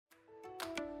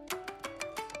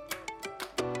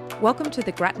Welcome to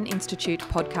the Grattan Institute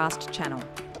podcast channel.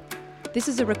 This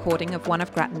is a recording of one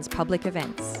of Grattan's public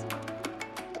events.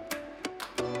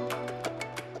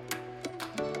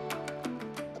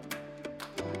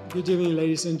 Good evening,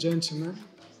 ladies and gentlemen.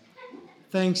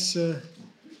 Thanks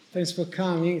for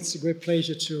coming. It's a great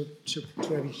pleasure to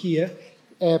have you here.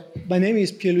 My name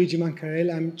is Pierluigi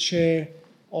Mancarella. I'm chair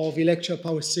of Electrical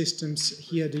Power Systems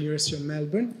here at the University of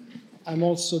Melbourne. I'm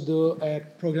also the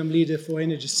program leader for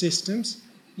energy systems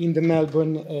in the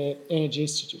Melbourne Energy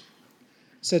Institute.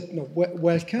 So,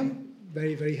 welcome.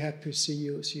 Very, very happy to see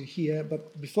you here.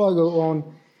 But before I go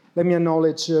on, let me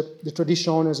acknowledge the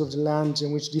traditional owners of the land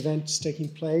in which the event is taking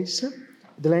place,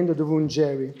 the land of the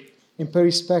Wurundjeri, and pay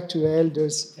respect to the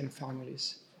elders and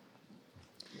families.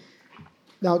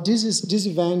 Now, this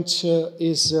event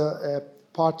is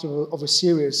part of a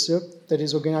series that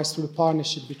is organized through the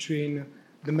partnership between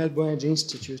the Melbourne Energy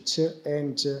Institute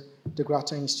and the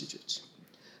Grattan Institute.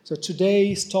 So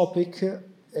today's topic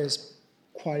is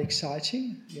quite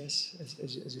exciting, yes,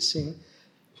 as you've seen.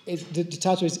 The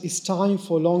title is "It's Time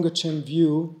for a Longer-Term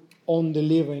View on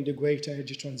Delivering the Great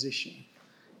Energy Transition."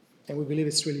 And we believe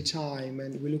it's really time,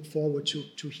 and we look forward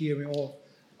to hearing all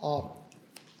our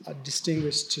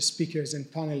distinguished speakers and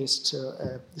panelists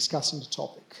discussing the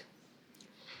topic.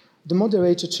 The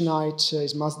moderator tonight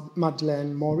is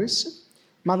Madeleine Morris.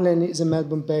 Madeleine is a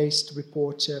Melbourne-based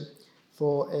reporter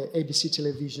for ABC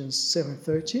Television's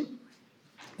 7:30.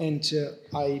 And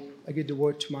I give the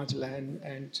word to Madeleine,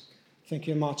 and thank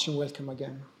you very much and welcome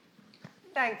again.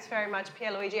 Thanks very much,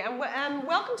 Pierluigi, and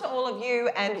welcome to all of you,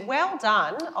 and well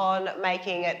done on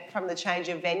making it from the change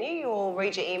of venue. You all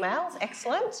read your emails,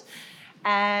 excellent.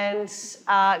 And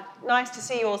nice to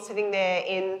see you all sitting there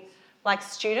like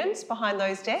students behind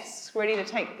those desks, ready to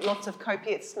take lots of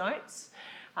copious notes.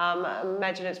 I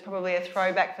imagine it's probably a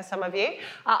throwback for some of you.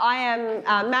 I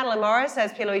am Madeleine Morris,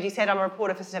 as Pierluigi said. I'm a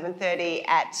reporter for 7:30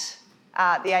 at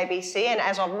the ABC, and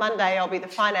as of Monday, I'll be the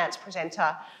finance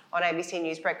presenter on ABC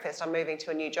News Breakfast. I'm moving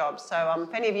to a new job. So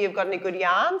if any of you have got any good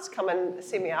yarns, come and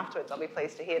see me afterwards. I'll be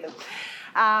pleased to hear them.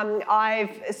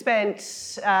 I've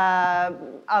spent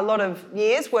a lot of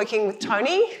years working with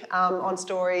Tony on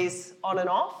stories on and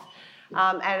off,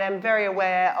 and I'm very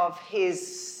aware of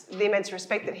the immense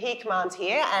respect that he commands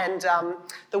here and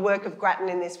the work of Grattan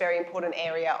in this very important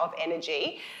area of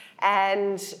energy.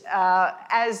 And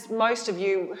as most of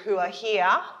you who are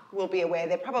here will be aware,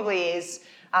 there probably is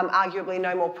arguably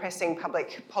no more pressing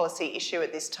public policy issue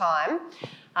at this time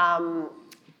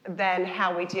than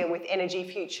how we deal with energy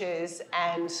futures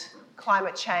and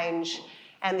climate change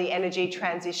and the energy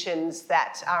transitions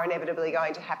that are inevitably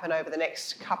going to happen over the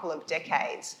next couple of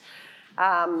decades.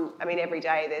 Every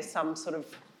day there's some sort of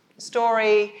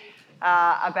story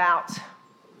about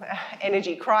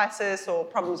energy crisis or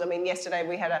problems. Yesterday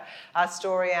we had a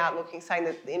story out saying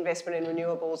that the investment in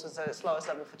renewables was at its lowest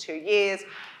level for 2 years.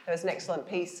 There was an excellent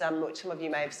piece, which some of you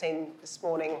may have seen this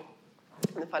morning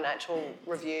in the Financial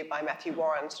Review by Matthew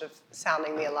Warren, sort of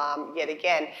sounding the alarm yet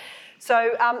again.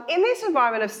 So in this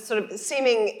environment of sort of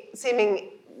seeming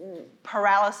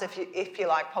paralysis, if you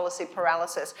like, policy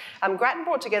paralysis, Grattan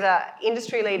brought together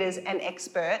industry leaders and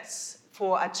experts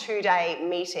for a 2-day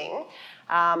meeting.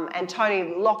 And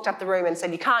Tony locked up the room and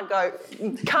said, you can't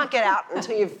get out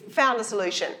until you've found a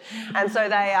solution. And so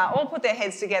they all put their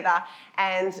heads together,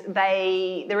 and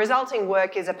the resulting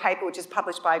work is a paper which is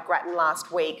published by Grattan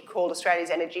last week called Australia's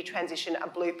Energy Transition, A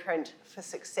Blueprint for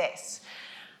Success.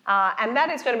 And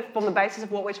that is going to form the basis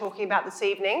of what we're talking about this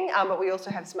evening, but we also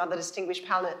have some other distinguished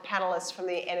panellists from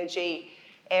the energy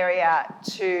area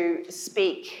to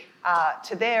speak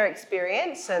to their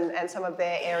experience and some of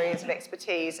their areas of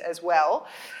expertise as well.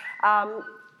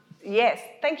 Yes,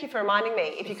 thank you for reminding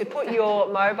me. If you could put your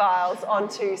mobiles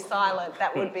onto silent,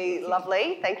 that would be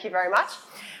lovely. Thank you very much.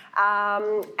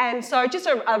 And so just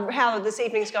how this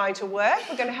evening's going to work,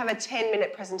 we're going to have a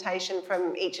 10-minute presentation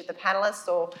from each of the panellists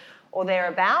or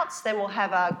thereabouts. Then we'll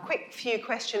have a quick few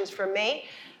questions from me.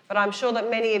 But I'm sure that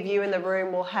many of you in the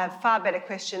room will have far better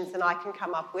questions than I can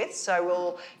come up with, so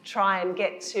we'll try and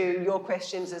get to your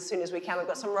questions as soon as we can. We've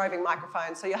got some roving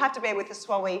microphones, so you'll have to bear with us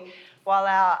while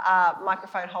our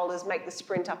microphone holders make the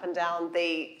sprint up and down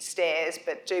the stairs,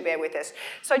 but do bear with us.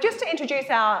 So just to introduce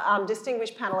our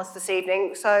distinguished panellists this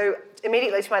evening, so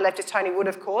immediately to my left is Tony Wood,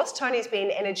 of course. Tony's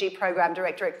been Energy Program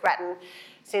Director at Grattan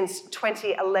since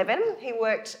 2011. He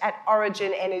worked at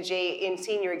Origin Energy in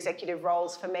senior executive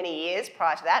roles for many years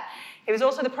prior to that. He was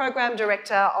also the Program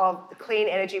Director of the Clean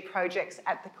Energy Projects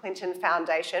at the Clinton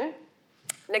Foundation.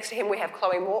 Next to him we have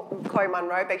Chloe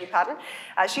Munro, beg your pardon.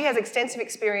 She has extensive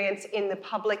experience in the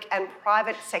public and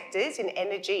private sectors in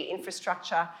energy,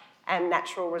 infrastructure and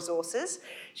natural resources.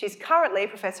 She's currently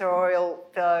Professorial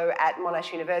Fellow at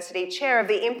Monash University, Chair of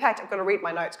the Impact, I've got to read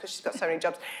my notes because she's got so many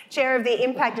jobs, Chair of the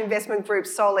Impact Investment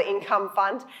Group's Solar Income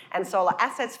Fund and Solar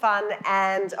Assets Fund,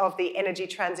 and of the Energy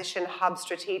Transition Hub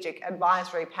Strategic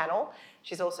Advisory Panel.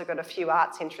 She's also got a few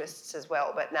arts interests as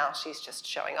well, but now she's just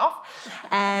showing off.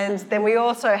 And then we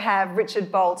also have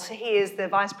Richard Bolt. He is the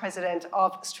Vice President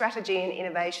of Strategy and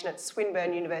Innovation at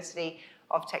Swinburne University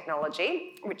of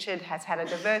Technology. Richard has had a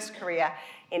diverse career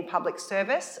in public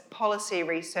service, policy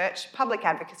research, public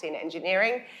advocacy and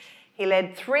engineering. He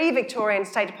led 3 Victorian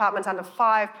state departments under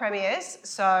 5 premiers,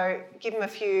 so give him a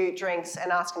few drinks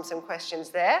and ask him some questions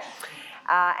there.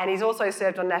 And he's also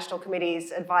served on national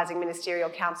committees advising ministerial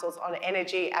councils on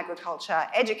energy, agriculture,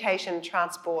 education,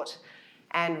 transport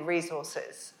and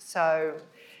resources. So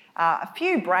a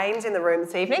few brains in the room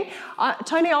this evening.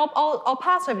 Tony, I'll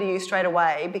pass over to you straight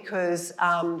away because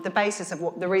the basis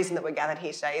of the reason that we're gathered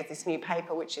here today is this new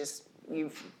paper which is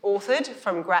you've authored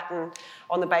from Grattan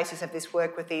on the basis of this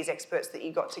work with these experts that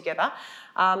you got together,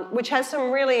 which has some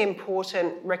really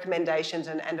important recommendations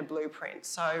and a blueprint.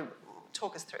 So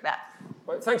talk us through that.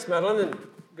 Well, thanks, Madeleine, and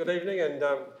good evening. And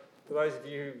for those of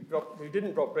you who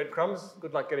didn't drop breadcrumbs,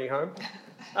 good luck getting home.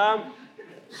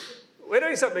 We're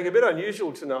doing something a bit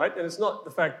unusual tonight, and it's not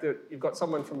the fact that you've got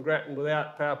someone from Grattan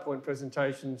without PowerPoint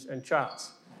presentations and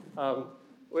charts.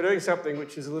 We're doing something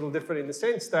which is a little different in the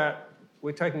sense that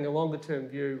we're taking a longer-term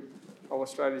view of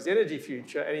Australia's energy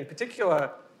future, and in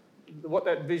particular, what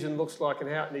that vision looks like and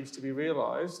how it needs to be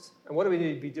realised, and what do we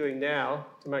need to be doing now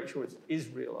to make sure it is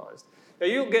realised. Now,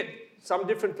 you'll get some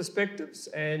different perspectives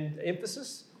and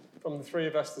emphasis from the 3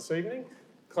 of us this evening.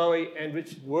 Chloe and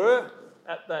Richard were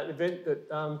at that event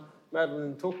that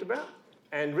Madeleine talked about,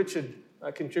 and Richard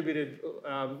contributed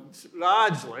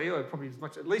largely, or probably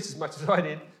at least as much as I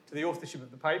did, to the authorship of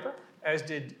the paper, as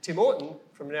did Tim Orton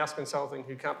from Nous Consulting,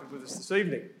 who can't be with us this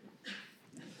evening.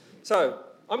 So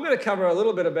I'm going to cover a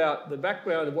little bit about the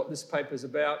background of what this paper is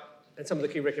about and some of the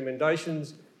key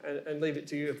recommendations, and leave it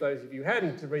to you, if those of you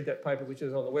hadn't, to read that paper, which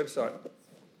is on the website.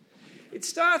 It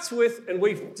starts with, and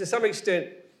we've, to some extent,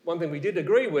 one thing we did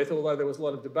agree with, although there was a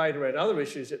lot of debate around other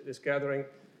issues at this gathering,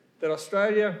 that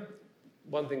Australia,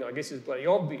 one thing I guess is bloody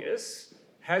obvious,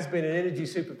 has been an energy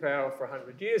superpower for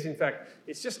 100 years. In fact,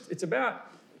 it's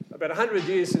about 100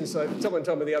 years since, someone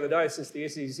told me the other day, since the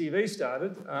SECV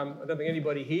started. I don't think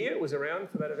anybody here was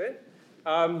around for that event.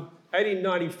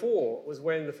 1894 was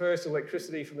when the first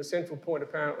electricity from a central point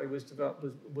apparently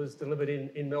was delivered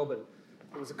in Melbourne.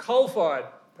 It was a coal-fired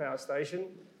power station.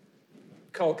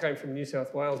 Coal came from New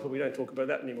South Wales, but we don't talk about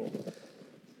that anymore.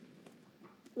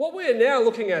 What we're now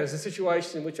looking at is a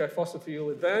situation in which our fossil fuel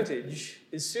advantage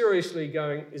is seriously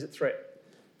is a threat,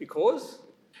 because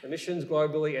emissions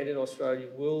globally and in Australia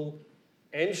will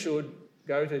and should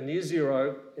go to near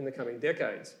zero in the coming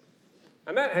decades.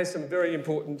 And that has some very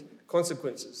important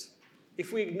consequences.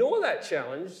 If we ignore that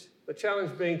challenge, the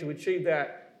challenge being to achieve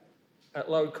that at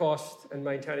low cost and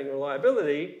maintaining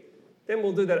reliability, then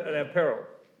we'll do that at our peril.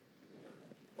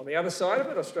 On the other side of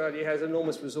it, Australia has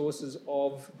enormous resources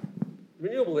of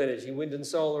renewable energy, wind and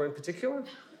solar in particular,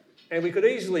 and we could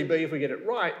easily be, if we get it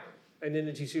right, an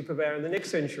energy superpower in the next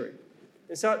century.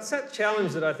 And so it's that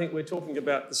challenge that I think we're talking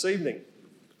about this evening,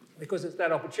 because it's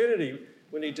that opportunity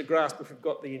we need to grasp if we've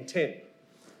got the intent.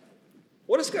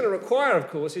 What it's going to require, of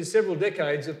course, is several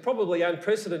decades of probably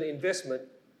unprecedented investment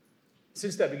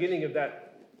since the beginning of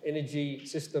that energy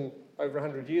system over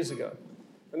 100 years ago.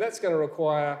 And that's going to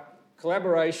require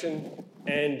collaboration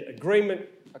and agreement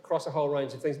across a whole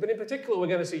range of things. But in particular, we're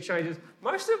going to see changes,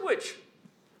 most of which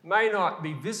may not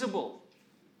be visible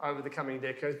over the coming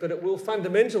decades, but it will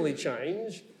fundamentally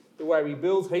change the way we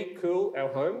build, heat, cool our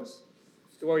homes,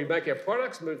 the way we make our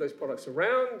products, move those products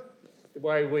around, the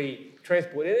way we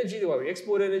transport energy, the way we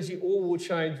export energy, all will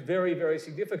change very, very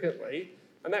significantly,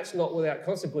 and that's not without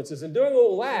consequences. And doing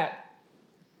all that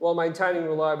while maintaining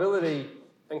reliability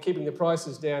and keeping the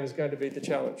prices down is going to be the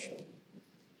challenge.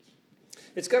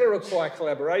 It's going to require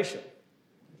collaboration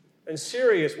and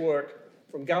serious work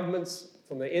from governments,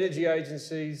 from the energy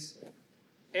agencies,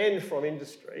 and from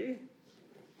industry.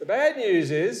 The bad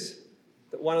news is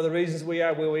that one of the reasons we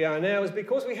are where we are now is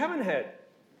because we haven't had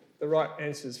the right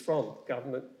answers from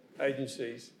government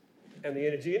agencies and the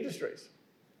energy industries.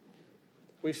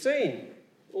 We've seen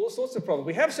all sorts of problems.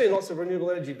 We have seen lots of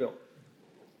renewable energy built.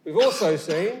 We've also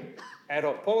seen ad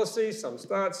hoc policies, some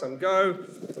start, some go.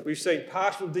 We've seen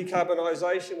partial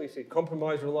decarbonisation, we've seen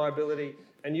compromised reliability,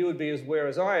 and you would be as aware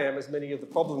as I am as many of the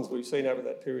problems we've seen over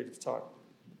that period of time.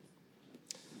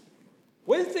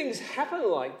 When things happen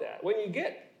like that, when you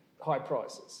get high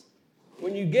prices,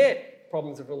 when you get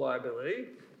problems of reliability,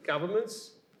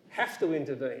 governments have to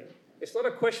intervene. It's not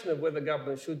a question of whether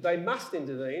governments should, they must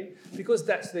intervene because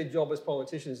that's their job as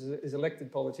politicians, as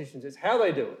elected politicians. It's how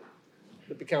they do it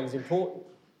that becomes important.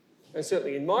 And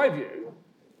certainly in my view,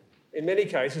 in many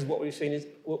cases what we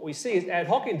see is ad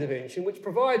hoc intervention, which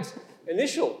provides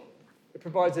initial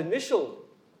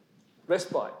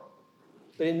respite.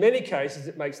 But in many cases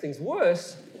it makes things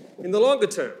worse in the longer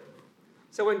term.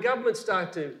 So when governments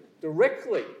start to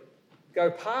directly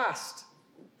go past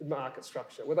the market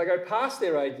structure, where they go past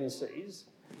their agencies,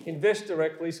 invest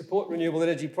directly, support renewable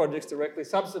energy projects directly,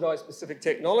 subsidise specific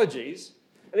technologies,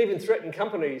 and even threaten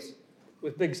companies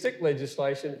with big stick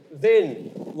legislation,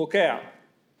 then look out,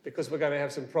 because we're going to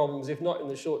have some problems, if not in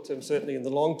the short term, certainly in the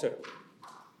long term.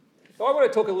 So I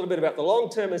want to talk a little bit about the long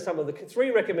term and some of the 3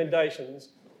 recommendations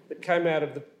that came out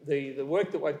of the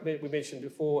work that we mentioned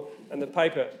before and the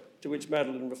paper to which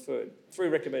Madeleine referred. 3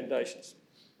 recommendations.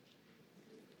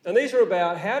 And these are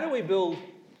about how do we build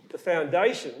the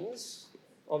foundations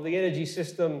of the energy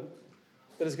system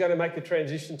that is going to make the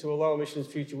transition to a low emissions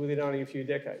future within only a few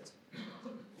decades.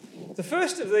 The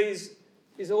first of these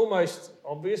is almost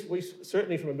obvious. We've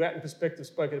certainly from a Grattan perspective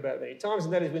spoken about it many times,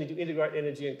 and that is we need to integrate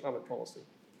energy and climate policy.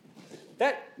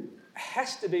 That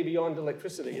has to be beyond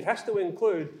electricity. It has to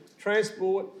include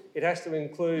transport, it has to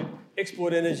include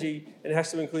export energy, and it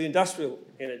has to include industrial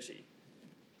energy.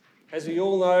 As we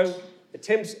all know,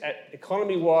 attempts at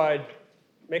economy-wide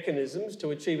mechanisms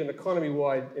to achieve an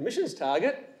economy-wide emissions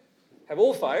target have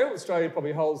all failed. Australia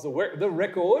probably holds the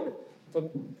record for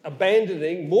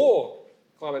abandoning more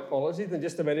climate policy than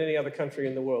just about any other country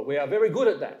in the world. We are very good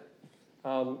at that,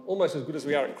 almost as good as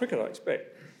we are at cricket, I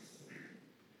expect.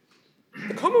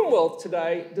 The Commonwealth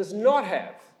today does not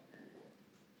have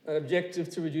an objective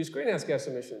to reduce greenhouse gas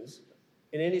emissions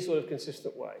in any sort of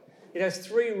consistent way. It has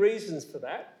 3 reasons for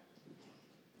that.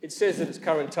 It says that its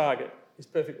current target is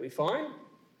perfectly fine,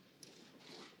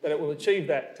 that it will achieve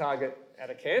that target at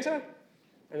a canter,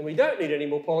 and we don't need any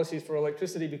more policies for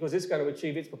electricity because it's going to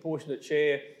achieve its proportionate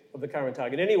share of the current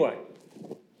target anyway.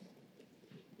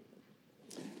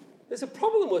 There's a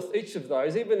problem with each of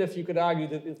those, even if you could argue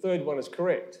that the third one is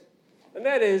correct, and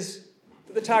that is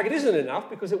that the target isn't enough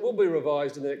because it will be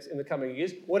revised in the coming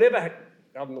years, whatever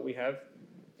government we have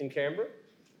in Canberra.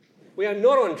 We are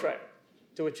not on track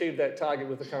to achieve that target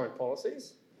with the current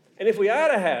policies. And if we are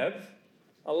to have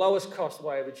a lowest cost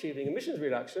way of achieving emissions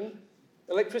reduction,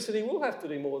 electricity will have to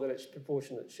do more than its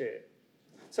proportionate share.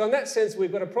 So in that sense,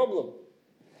 we've got a problem.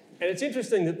 And it's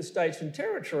interesting that the states and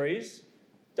territories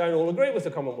don't all agree with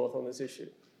the Commonwealth on this issue.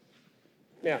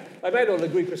 Now, they may not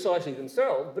agree precisely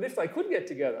themselves, but if they could get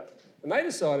together and they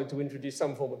decided to introduce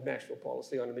some form of national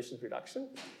policy on emissions reduction,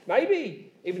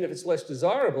 maybe, even if it's less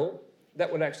desirable,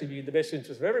 that would actually be in the best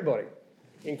interest of everybody,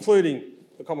 including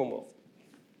the Commonwealth.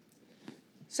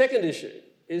 Second issue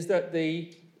is that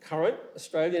the current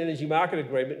Australian Energy Market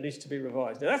Agreement needs to be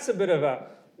revised. Now that's a bit of a,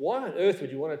 why on earth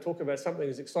would you want to talk about something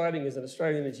as exciting as an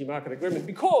Australian Energy Market Agreement?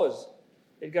 Because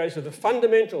it goes to the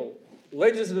fundamental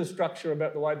legislative structure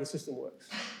about the way the system works.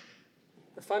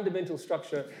 The fundamental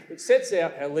structure that sets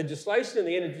out how legislation in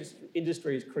the energy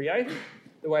industry is created,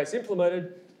 the way it's implemented,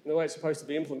 and the way it's supposed to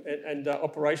be implemented and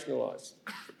operationalised.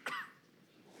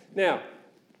 Now,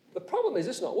 the problem is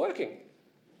it's not working.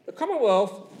 The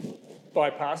Commonwealth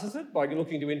bypasses it by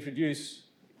looking to introduce,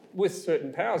 with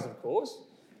certain powers of course,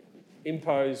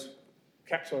 impose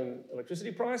caps on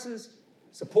electricity prices,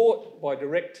 support by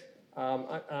direct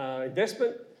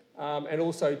investment, and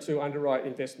also to underwrite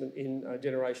investment in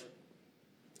generation.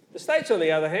 The states, on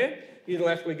the other hand,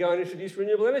 unilaterally go and introduce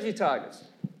renewable energy targets,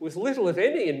 with little, if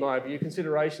any, in my view,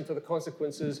 consideration for the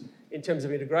consequences in terms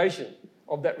of integration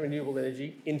of that renewable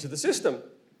energy into the system.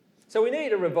 So we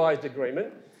need a revised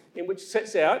agreement in which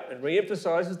sets out and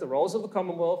re-emphasises the roles of the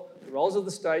Commonwealth, the roles of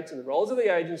the states and the roles of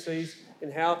the agencies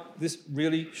in how this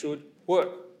really should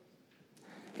work.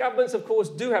 Governments, of course,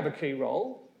 do have a key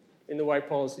role in the way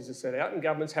policies are set out, and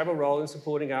governments have a role in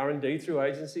supporting R&D through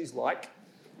agencies like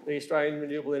the Australian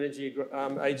Renewable Energy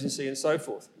Agency and so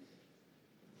forth.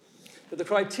 But the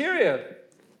criteria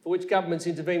for which governments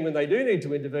intervene when they do need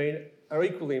to intervene are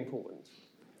equally important.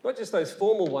 Not just those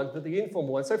formal ones, but the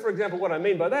informal ones. So, for example, what I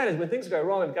mean by that is when things go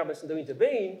wrong and governments do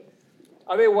intervene,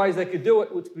 are there ways they could do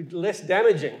it which would be less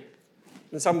damaging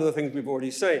than some of the things we've already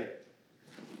seen?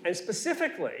 And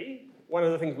specifically, one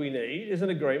of the things we need is an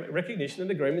agreement, recognition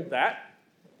and agreement that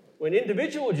when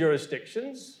individual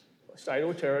jurisdictions, state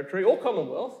or territory or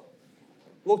Commonwealth,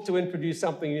 look to introduce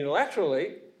something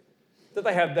unilaterally, that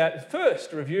they have that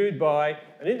first reviewed by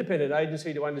an independent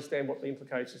agency to understand what the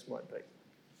implications might be.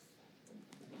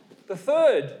 The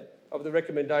third of the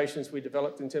recommendations we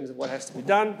developed in terms of what has to be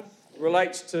done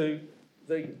relates to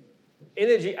the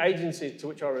energy agencies to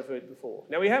which I referred before.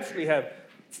 Now, we actually have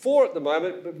 4 at the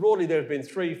moment, but broadly there have been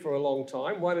 3 for a long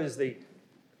time. One is the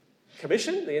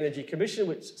Commission, the Energy Commission,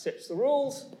 which sets the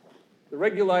rules, the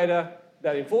regulator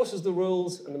that enforces the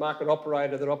rules, and the market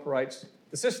operator that operates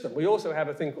the system. We also have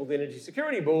a thing called the Energy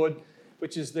Security Board,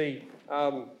 which is the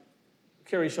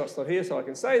Kerry Schott's not here, so I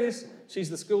can say this. She's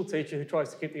the school teacher who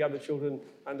tries to keep the other children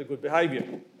under good behaviour.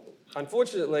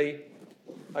 Unfortunately,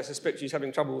 I suspect she's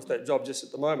having trouble with that job just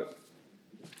at the moment.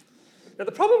 Now,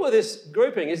 the problem with this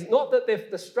grouping is not that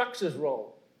the structure's wrong.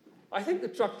 I think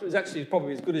the structure is actually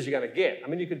probably as good as you're going to get. I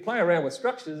mean, you could play around with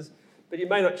structures, but you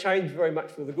may not change very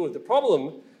much for the good. The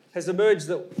problem has emerged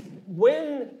that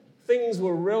when things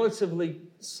were relatively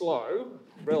slow,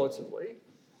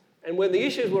 and when the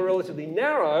issues were relatively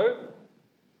narrow,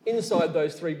 inside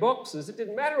those 3 boxes, it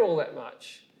didn't matter all that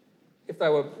much if they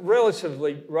were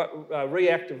relatively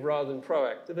reactive rather than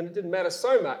proactive, and it didn't matter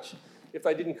so much if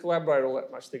they didn't collaborate all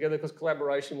that much together because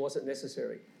collaboration wasn't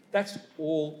necessary. That's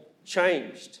all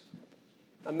changed.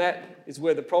 And that is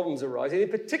where the problems arise. And in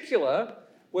particular,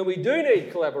 when we do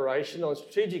need collaboration on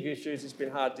strategic issues, it's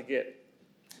been hard to get.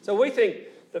 So we think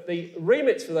that the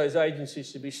remits for those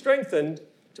agencies should be strengthened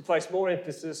to place more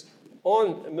emphasis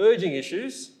on emerging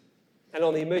issues and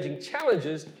on the emerging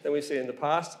challenges than we've seen in the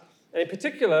past. And in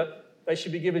particular, they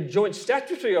should be given joint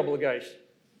statutory obligation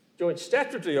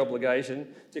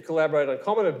to collaborate on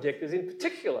common objectives, in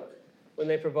particular when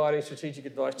they're providing strategic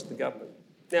advice to the government.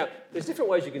 Now, there's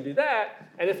different ways you can do that,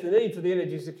 and if the need for the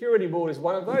Energy Security Board is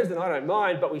one of those, then I don't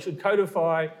mind, but we should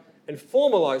codify and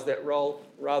formalise that role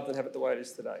rather than have it the way it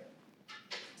is today.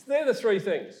 So they're the 3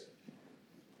 things.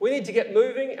 We need to get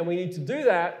moving, and we need to do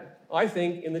that, I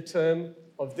think, in the term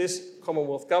of this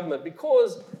Commonwealth Government,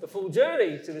 because the full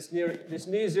journey to this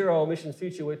near zero emissions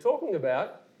future we're talking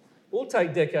about will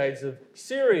take decades of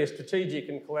serious strategic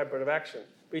and collaborative action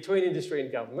between industry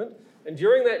and government, and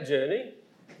during that journey,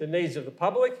 the needs of the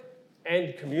public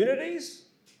and communities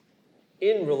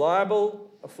in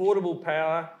reliable, affordable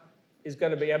power is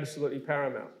going to be absolutely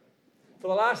paramount. For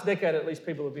the last decade, at least,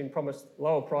 people have been promised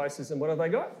lower prices, and what have they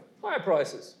got? Higher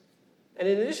prices. And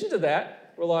in addition to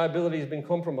that, reliability has been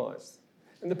compromised.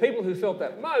 And the people who felt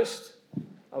that most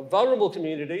are vulnerable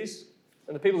communities,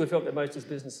 and the people who felt that most is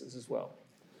businesses as well.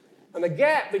 And the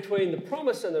gap between the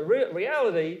promise and the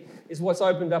reality is what's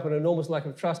opened up an enormous lack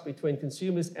of trust between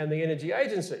consumers and the energy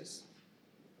agencies.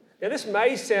 Now, this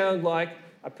may sound like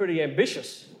a pretty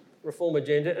ambitious reform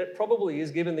agenda, and it probably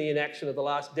is given the inaction of the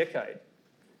last decade.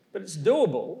 But it's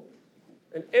doable,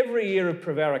 and every year of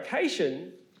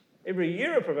prevarication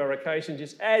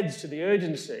just adds to the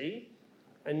urgency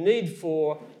and need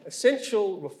for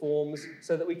essential reforms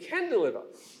so that we can deliver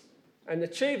and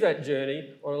achieve that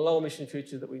journey on a low emission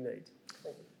future that we need.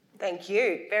 Thank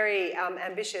you. Very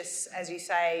ambitious, as you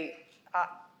say,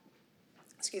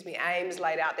 aims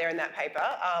laid out there in that paper,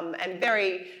 and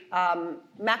very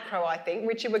macro, I think.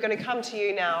 Richard, we're going to come to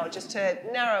you now just to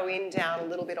narrow down a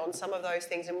little bit on some of those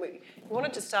things. And we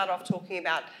wanted to start off talking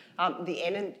about the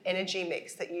energy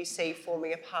mix that you see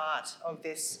forming a part of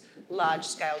this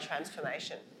large-scale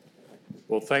transformation.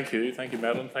 Well, thank you,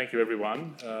 Madeleine. Thank you,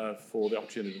 everyone, for the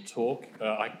opportunity to talk.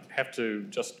 I have to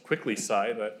just quickly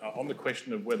say that on the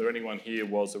question of whether anyone here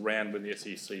was around when the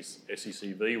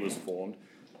SECV was formed,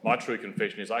 my true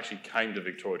confession is I actually came to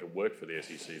Victoria to work for the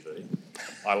SECV.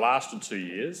 I lasted 2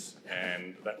 years,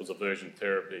 and that was aversion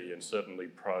therapy and certainly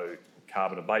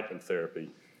pro-carbon abatement therapy.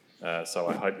 So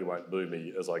I hope you won't boo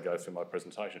me as I go through my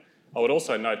presentation. I would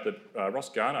also note that Ross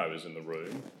Garnaut is in the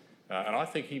room, and I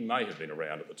think he may have been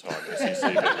around at the time the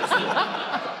SECV was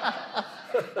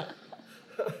formed.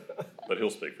 But he'll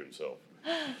speak for himself.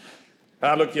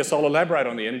 Look, yes, I'll elaborate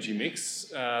on the energy mix.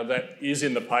 That is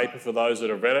in the paper for those that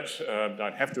have read it,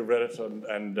 don't have to have read it,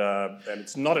 and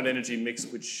it's not an energy mix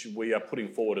which we are putting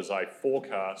forward as a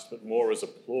forecast, but more as a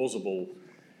plausible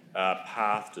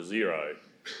path to zero.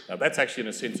 That's actually, in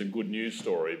a sense, a good news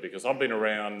story, because I've been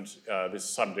around this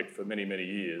subject for many, many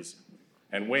years,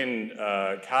 and when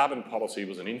carbon policy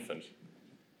was an infant,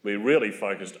 we really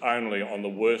focused only on the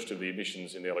worst of the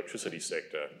emissions in the electricity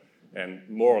sector, and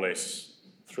more or less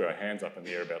threw our hands up in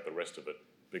the air about the rest of it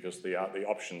because the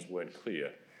options weren't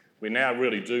clear. We now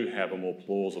really do have a more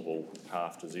plausible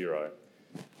path to zero.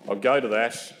 I'll go to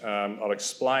that. I'll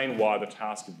explain why the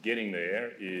task of getting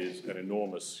there is an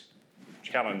enormous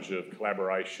challenge of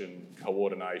collaboration,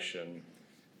 coordination,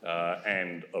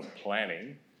 and of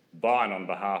planning by and on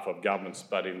behalf of governments,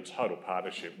 but in total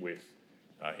partnership with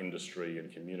industry and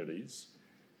communities.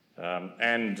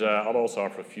 I'll also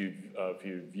offer a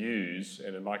few views,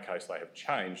 and in my case they have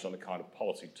changed on the kind of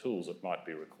policy tools that might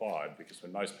be required, because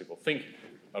when most people think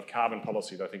of carbon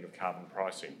policy, they think of carbon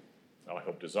pricing. I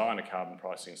helped design a carbon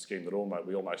pricing scheme that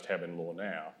we almost have in law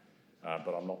now,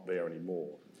 but I'm not there anymore.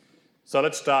 So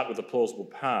let's start with the plausible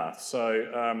path.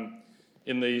 So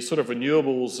in the sort of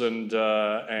renewables and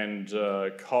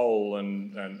coal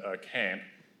and camp,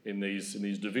 in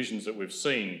these divisions that we've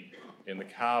seen in the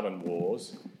carbon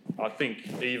wars, I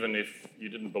think even if you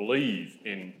didn't believe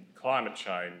in climate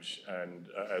change and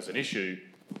as an issue,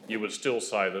 you would still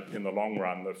say that in the long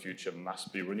run the future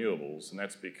must be renewables, and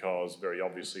that's because very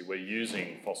obviously we're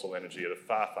using fossil energy at a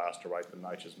far faster rate than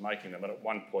nature's making them, and at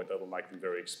one point that'll make them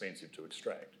very expensive to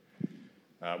extract.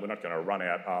 We're not going to run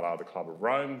out a la the Club of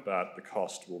Rome, but the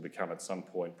cost will become at some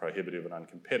point prohibitive and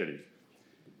uncompetitive.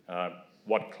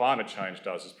 What climate change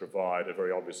does is provide a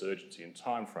very obvious urgency and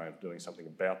time frame for doing something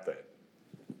about that.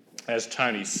 As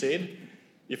Tony said,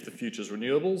 if the future's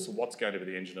renewables, what's going to be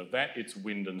the engine of that? It's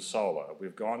wind and solar.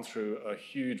 We've gone through a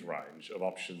huge range of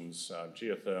options,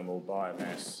 geothermal,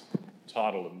 biomass,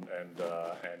 tidal and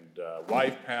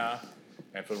wave power,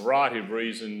 and for a variety of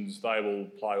reasons they will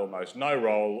play almost no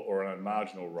role or a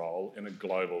marginal role in a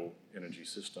global energy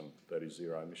system that is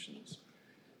zero emissions.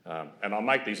 And I'll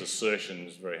make these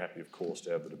assertions, very happy of course to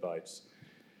have the debates.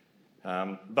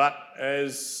 But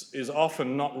as is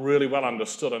often not really well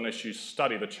understood unless you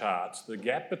study the charts, the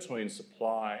gap between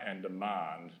supply and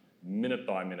demand, minute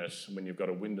by minute, when you've got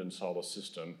a wind and solar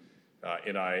system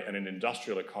in an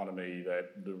industrial economy that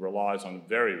relies on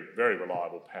very, very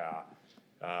reliable power,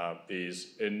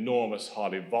 is enormous,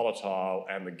 highly volatile,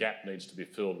 and the gap needs to be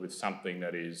filled with something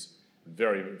that is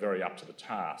very, very up to the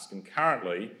task. And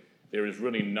currently, there is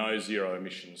really no zero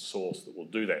emission source that will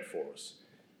do that for us.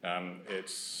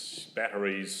 It's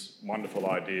batteries, wonderful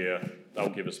idea. They'll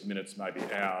give us minutes, maybe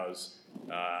hours,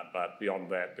 but beyond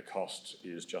that, the cost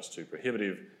is just too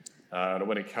prohibitive. And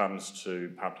when it comes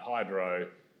to pumped hydro,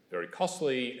 very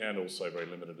costly and also very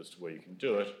limited as to where you can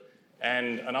do it.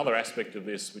 And another aspect of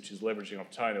this, which is leveraging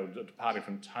off Tony, or departing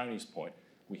from Tony's point,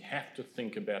 we have to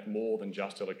think about more than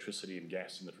just electricity and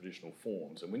gas in the traditional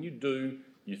forms. And when you do,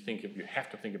 you have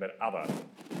to think about other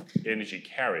energy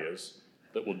carriers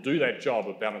that will do that job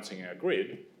of balancing our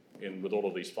grid with all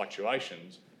of these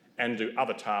fluctuations and do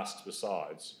other tasks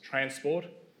besides. Transport,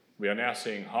 we are now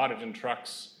seeing hydrogen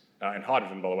trucks, and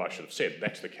hydrogen, by the way, I should have said,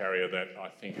 that's the carrier that I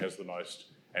think has the most,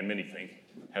 and many think,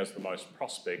 has the most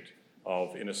prospect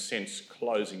of, in a sense,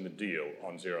 closing the deal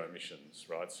on zero emissions,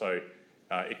 right? So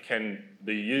it can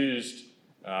be used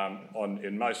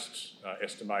in most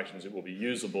estimations, it will be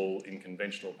usable in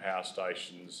conventional power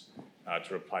stations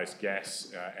to replace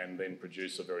gas and then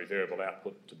produce a very variable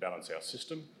output to balance our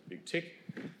system, big tick.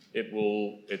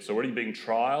 It's already being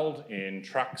trialled in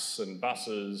trucks and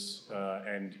buses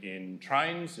and in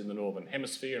trains in the Northern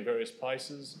Hemisphere in various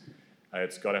places.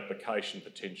 It's got application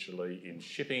potentially in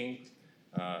shipping.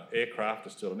 Aircraft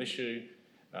is still an issue.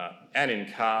 And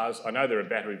in cars. I know there are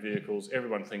battery vehicles.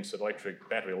 Everyone thinks that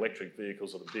battery electric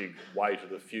vehicles are the big way to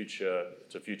the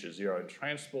future zero in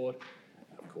transport.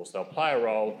 Of course, they'll play a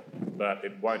role, but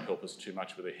it won't help us too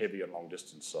much with the heavy and long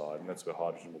distance side, and that's where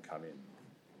hydrogen will come in.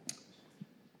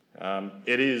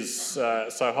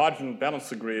 So hydrogen balance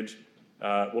the grid,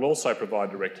 will also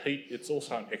provide direct heat. It's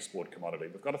also an export commodity.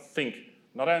 We've got to think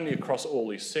not only across all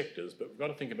these sectors, but we've got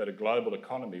to think about a global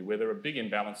economy where there are big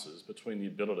imbalances between the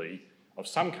ability of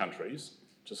some countries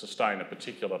to sustain a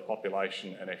particular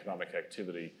population and economic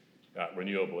activity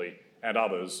renewably, and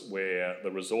others where the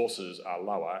resources are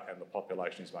lower and the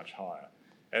population is much higher.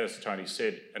 As Tony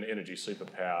said, an energy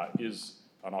superpower is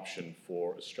an option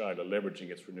for Australia, leveraging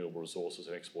its renewable resources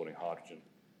and exporting hydrogen.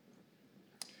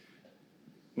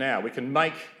 Now, we can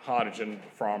make hydrogen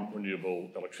from renewable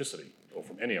electricity, or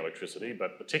from any electricity,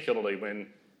 but particularly when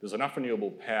there's enough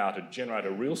renewable power to generate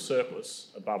a real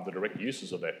surplus above the direct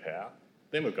uses of that power,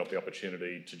 then we've got the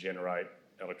opportunity to generate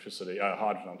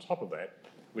hydrogen on top of that,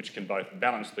 which can both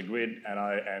balance the grid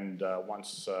and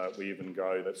once we even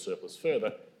grow that surplus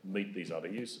further, meet these other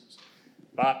uses.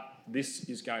 But this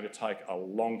is going to take a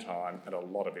long time and a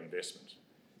lot of investment.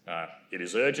 It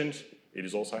is urgent, it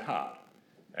is also hard.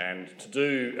 And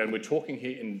we're talking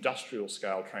here industrial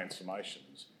scale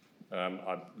transformations.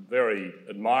 I'm very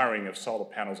admiring of solar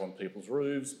panels on people's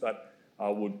roofs, but I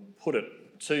would put it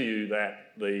to you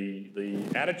that the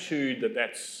attitude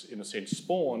that's in a sense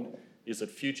spawned is that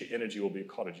future energy will be a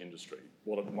cottage industry.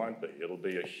 Well, it won't be. It'll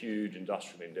be a huge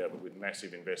industrial endeavour with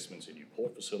massive investments in new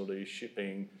port facilities,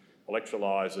 shipping,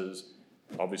 electrolysers,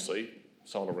 obviously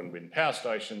solar and wind power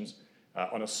stations,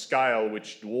 on a scale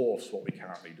which dwarfs what we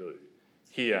currently do.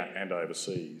 here and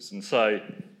overseas. And so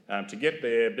to get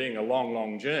there, being a long,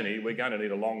 long journey, we're going to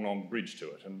need a long, long bridge to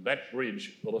it. And that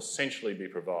bridge will essentially be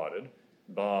provided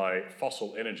by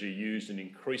fossil energy used in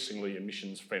increasingly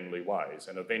emissions-friendly ways,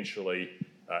 and eventually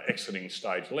exiting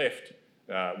stage left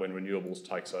when renewables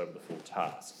takes over the full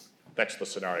task. That's the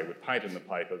scenario we paint in the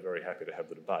paper. Very happy to have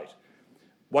the debate.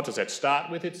 What does that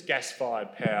start with? It's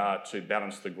gas-fired power to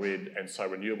balance the grid, and so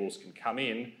renewables can come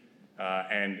in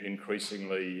and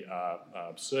increasingly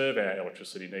serve our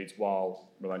electricity needs while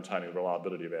maintaining the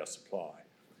reliability of our supply.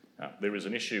 There is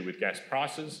an issue with gas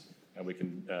prices, and we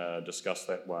can discuss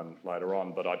that one later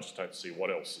on, but I just don't see what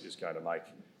else is going to make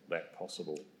that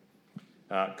possible.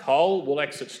 Coal will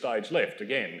exit stage left.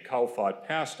 Again, coal-fired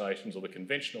power stations of the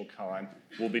conventional kind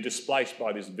will be displaced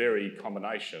by this very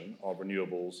combination of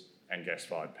renewables and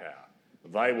gas-fired power.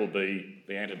 They will be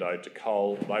the antidote to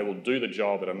coal. They will do the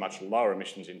job at a much lower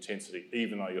emissions intensity,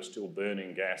 even though you're still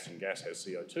burning gas and gas has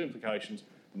CO2 implications.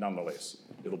 Nonetheless,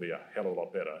 it'll be a hell of a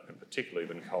lot better, and particularly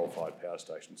than coal-fired power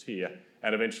stations here.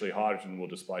 And eventually hydrogen will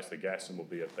displace the gas and will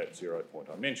be at that 0 point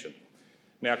I mentioned.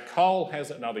 Now, coal has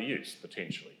another use,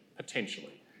 potentially,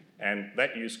 and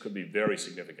that use could be very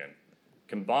significant.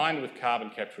 Combined with carbon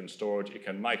capture and storage, it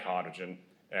can make hydrogen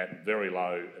at very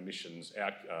low emissions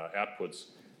outputs,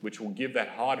 which will give that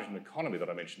hydrogen economy that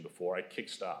I mentioned before a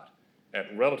kickstart.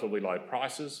 At relatively low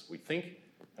prices, we think.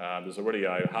 There's already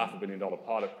a $500 million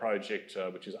pilot project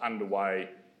which is underway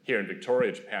here in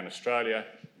Victoria, Japan, Australia,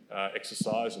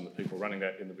 exercise, and the people running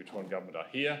that in the Victorian government are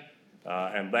here.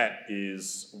 And that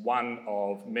is one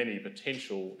of many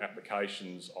potential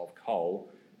applications of coal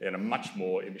in a much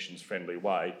more emissions-friendly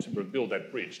way to build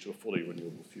that bridge to a fully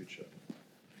renewable future.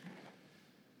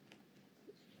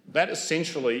 That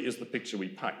essentially is the picture we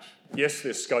paint. Yes,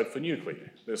 there's scope for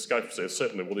nuclear. There's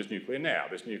nuclear now.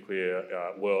 There's nuclear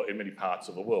in many parts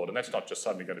of the world, and that's not just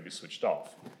suddenly going to be switched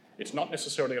off. It's not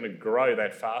necessarily going to grow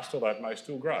that fast, although it may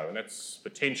still grow, and that's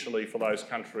potentially for those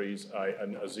countries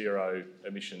a zero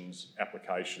emissions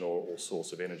application or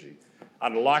source of energy.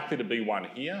 Unlikely to be one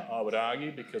here, I would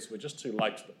argue, because we're just too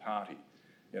late to the party.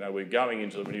 We're going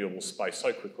into the renewable space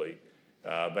so quickly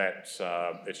that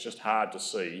it's just hard to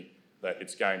see that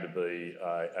it's going to be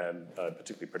a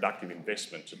particularly productive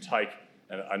investment to take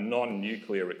a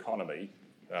non-nuclear economy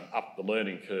up the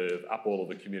learning curve, up all of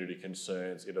the community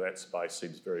concerns into that space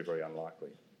seems very, very unlikely.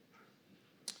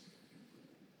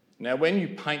 Now, when you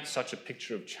paint such a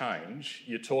picture of change,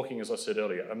 you're talking, as I said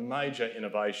earlier, a major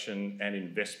innovation and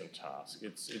investment task.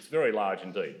 It's very large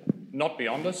indeed. Not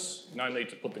beyond us. No need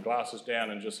to put the glasses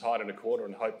down and just hide in a corner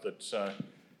and hope that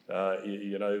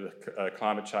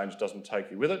climate change doesn't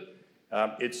take you with it.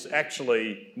 It's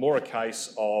actually more a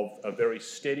case of a very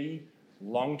steady,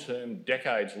 long-term,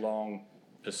 decades-long,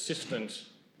 persistent,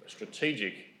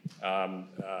 strategic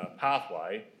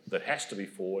pathway that has to be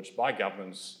forged by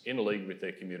governments in league with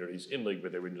their communities, in league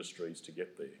with their industries to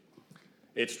get there.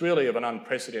 It's really of an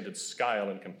unprecedented scale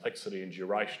and complexity and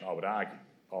duration, I would argue,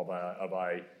 of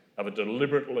a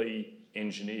deliberately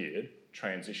engineered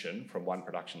transition from one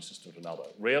production system to another.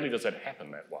 Rarely does that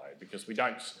happen that way because we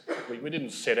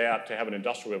didn't set out to have an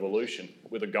industrial revolution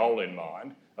with a goal in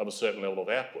mind of a certain level of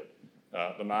output.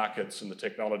 The markets and the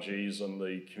technologies and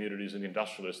the communities and the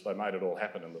industrialists, they made it all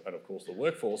happen, and of course the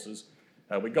workforces,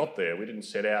 we got there. We didn't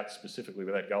set out specifically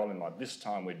with that goal in mind. This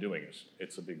time we're doing it.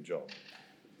 It's a big job.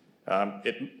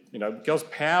 Because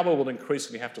power will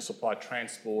increasingly have to supply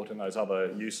transport and those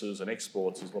other uses and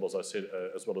exports as well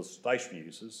as stationary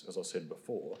uses, as I said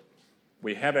before,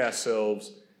 we have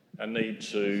ourselves a need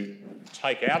to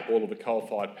take out all of the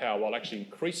coal-fired power while actually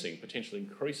potentially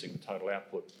increasing the total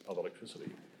output of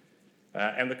electricity.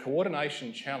 And the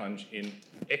coordination challenge in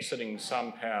exiting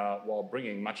some power while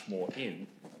bringing much more in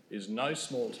is no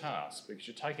small task because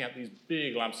you're taking out these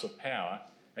big lumps of power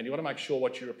and you want to make sure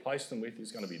what you replace them with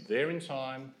is going to be there in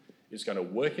time, is going to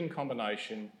work in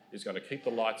combination, is going to keep the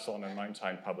lights on and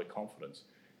maintain public confidence.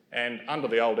 And under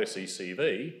the old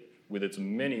SECV, with its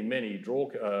many, many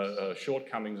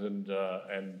shortcomings and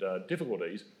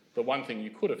difficulties, the one thing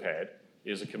you could have had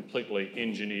is a completely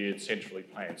engineered, centrally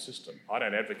planned system. I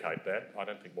don't advocate that. I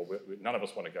don't think, none of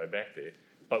us want to go back there.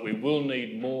 But we will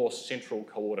need more central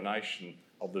coordination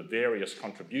of the various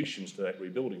contributions to that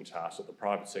rebuilding task that the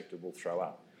private sector will throw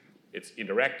up. It's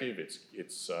interactive,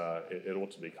 it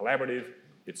ought to be collaborative,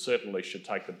 it certainly should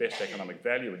take the best economic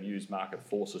value and use market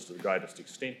forces to the greatest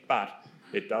extent, but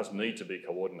it does need to be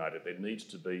coordinated. There needs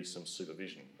to be some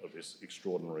supervision of this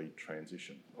extraordinary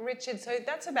transition. Richard, so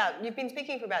that's you've been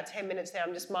speaking for about 10 minutes now.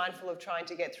 I'm just mindful of trying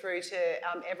to get through to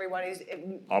everyone.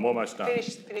 I'm almost done.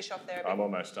 Finish off there a bit. I'm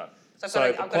almost done. So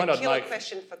I've got a killer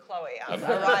question for Chloe,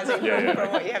 arising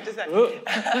from what you have to say.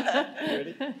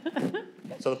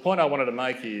 So the point I wanted to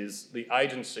make is the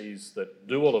agencies that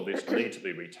do all of this need to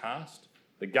be retasked.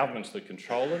 The governments that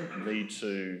control them need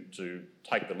to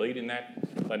take the lead in that.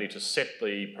 They need to set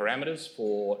the parameters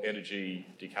for energy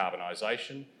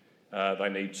decarbonisation. They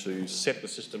need to set the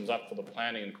systems up for the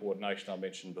planning and coordination I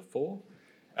mentioned before.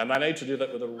 And they need to do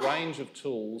that with a range of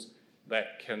tools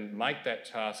that can make that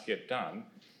task get done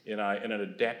in an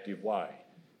adaptive way.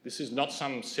 This is not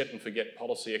some set and forget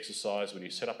policy exercise when you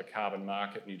set up a carbon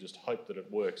market and you just hope that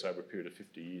it works over a period of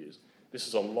 50 years. This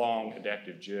is a long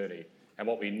adaptive journey. And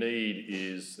what we need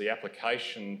is the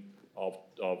application of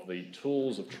the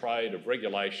tools of trade, of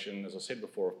regulation, as I said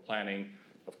before, of planning,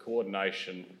 of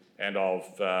coordination, and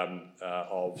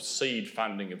of seed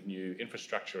funding of new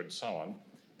infrastructure and so on,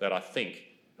 that I think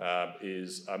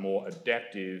is a more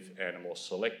adaptive and a more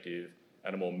selective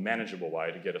and a more manageable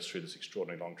way to get us through this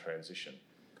extraordinarily long transition.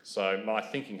 So my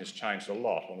thinking has changed a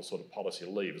lot on the sort of policy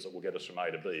levers that will get us from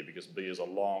A to B, because B is a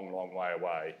long, long way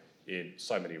away in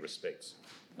so many respects.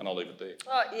 And I'll leave it there.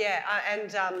 Oh, yeah,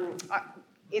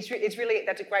 it's really,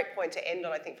 that's a great point to end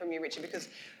on, I think, from you, Richard, because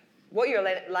what you're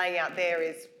laying out there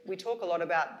is, we talk a lot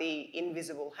about the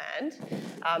invisible hand.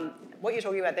 What you're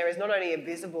talking about there is not only a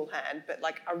visible hand, but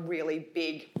like a really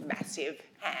big, massive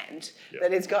hand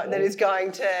that is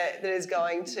going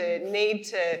to need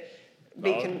to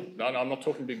be. No, I'm not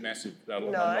talking big, massive. No.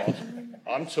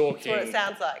 I'm talking. That's what it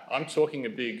sounds like. I'm talking a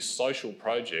big social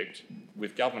project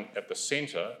with government at the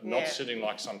centre, not sitting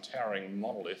like some towering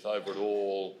monolith over it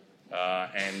all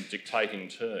and dictating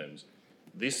terms.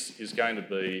 This is going to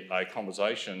be a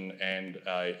conversation and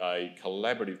a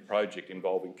collaborative project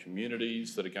involving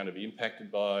communities that are going to be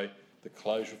impacted by the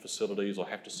closure of facilities or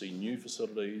have to see new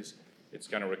facilities. It's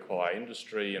going to require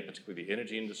industry, and particularly the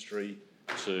energy industry,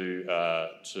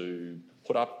 to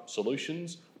put up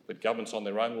solutions that governments on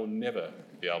their own will never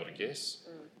be able to guess.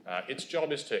 Its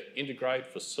job is to integrate,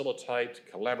 facilitate,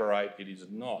 collaborate. It is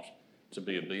not to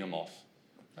be a behemoth.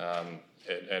 And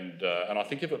I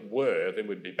think if it were, then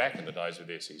we'd be back in the days of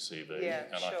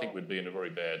SECV, I think we'd be in a very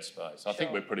bad space. I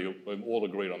think we're all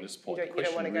agreed on this point. You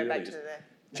don't want to go back to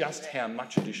just how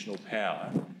much additional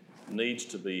power needs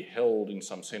to be held in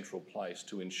some central place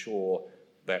to ensure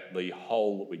that the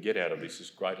whole that we get out of this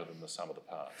is greater than the sum of the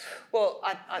parts. Well,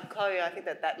 Chloe, I think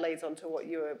that leads on to what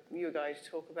you were going to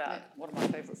talk about. One of my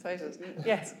favourite phases.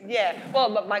 Yes, yeah.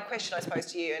 Well, my question, I suppose,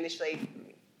 to you initially,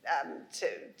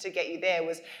 to get you there,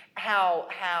 was how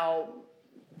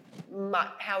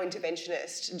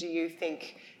interventionist do you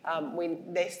think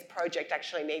this project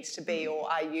actually needs to be, or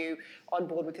are you on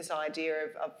board with this idea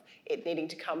of it needing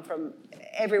to come from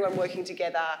everyone working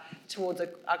together towards a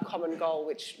common goal,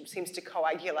 which seems to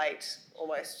coagulate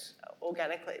almost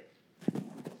organically?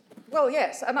 Well,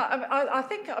 yes, and I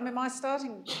think, my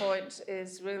starting point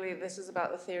is really, this is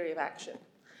about the theory of action.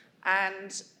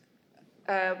 And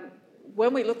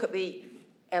when we look at the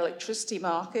electricity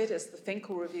market, as the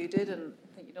Finkel Review did, and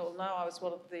I think you all know I was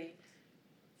one of the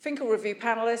Finkel Review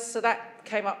panellists, so that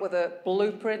came up with a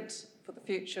blueprint for the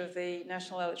future of the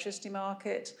national electricity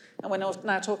market, and we're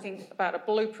now talking about a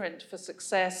blueprint for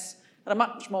success at a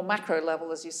much more macro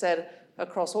level, as you said,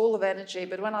 across all of energy.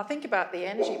 But when I think about the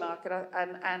energy market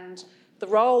and the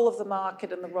role of the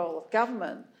market and the role of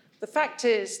government, the fact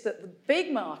is that the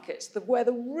big markets, where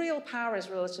the real power is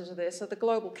relative to this, are the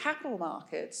global capital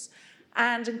markets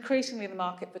and increasingly the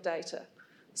market for data.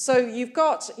 So you've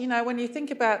got, when you think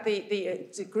about the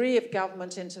degree of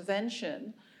government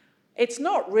intervention, it's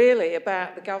not really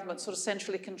about the government sort of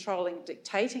centrally controlling,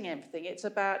 dictating everything. It's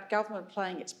about government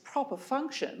playing its proper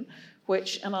function,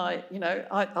 which, and I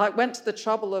went to the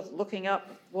trouble of looking up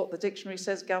what the dictionary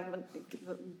says government,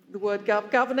 the word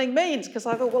governing means, because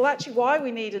I thought, well, actually, why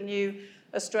we need a new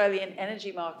Australian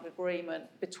energy market agreement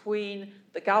between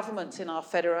the governments in our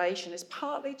federation is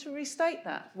partly to restate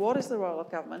that. What is the role of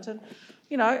government? And,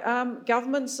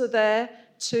 governments are there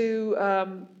to,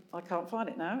 I can't find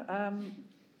it now,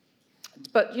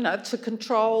 but, to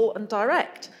control and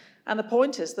direct. And the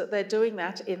point is that they're doing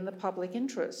that in the public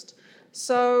interest.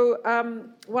 So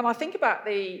when I think about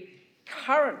the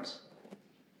current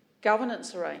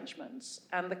governance arrangements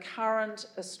and the current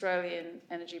Australian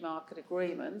energy market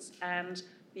agreements and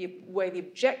the way the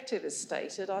objective is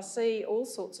stated, I see all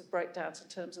sorts of breakdowns in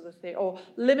terms of the theory, or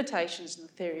limitations in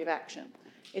the theory of action.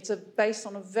 It's based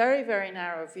on a very, very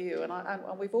narrow view,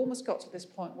 and we've almost got to this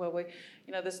point where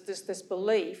there's this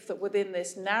belief that within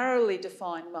this narrowly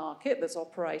defined market that's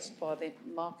operated by the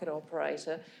market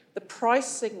operator, the price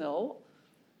signal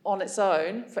on its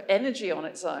own, for energy on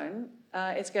its own,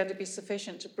 is going to be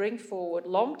sufficient to bring forward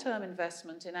long-term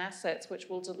investment in assets which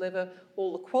will deliver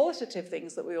all the qualitative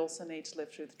things that we also need to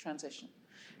live through the transition.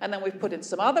 And then we've put in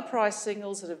some other price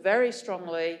signals that are very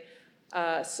strongly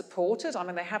supported. I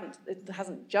mean, it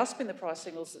hasn't just been the price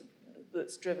signals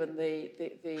that's driven the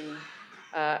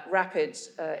rapid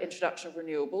introduction of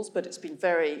renewables, but it's been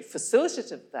very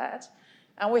facilitative of that.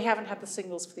 And we haven't had the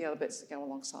signals for the other bits that go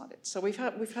alongside it. So we've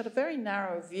had a very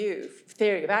narrow view,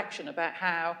 theory of action, about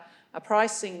how a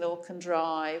price signal can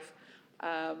drive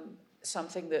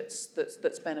something that's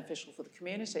beneficial for the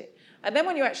community. And then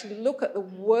when you actually look at the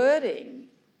wording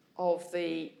of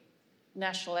the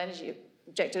National Energy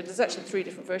Objective, there's actually 3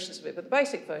 different versions of it, but the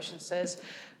basic version says,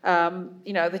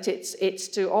 that it's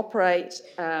to operate,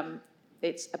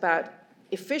 it's about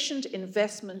efficient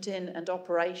investment in and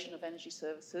operation of energy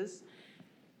services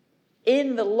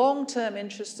in the long-term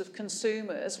interest of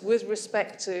consumers with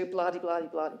respect to blah, blah, blah,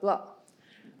 blah, blah.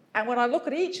 And when I look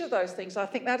at each of those things, I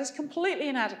think that is completely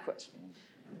inadequate.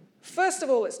 First of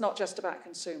all, it's not just about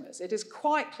consumers. It is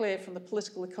quite clear from the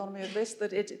political economy of this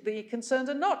that the concerns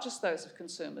are not just those of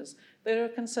consumers. There are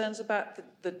concerns about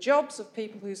the jobs of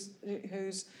people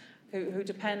who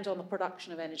depend on the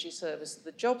production of energy services,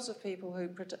 the jobs of people who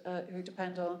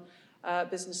depend on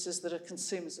businesses that are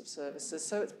consumers of services.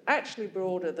 So it's actually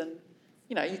broader than,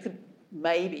 you could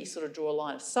maybe sort of draw a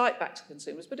line of sight back to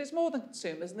consumers, but it's more than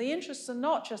consumers. And the interests are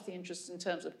not just the interests in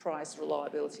terms of price,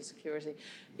 reliability, security.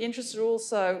 The interests are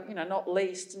also, not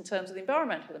least in terms of the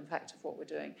environmental impact of what we're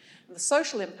doing and the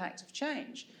social impact of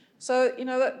change. So,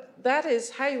 that is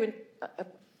how you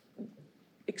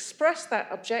express that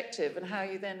objective and how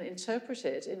you then interpret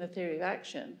it in a theory of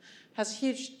action has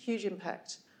huge, huge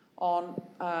impact on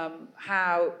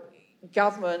how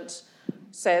government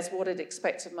says what it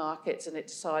expects of markets, and it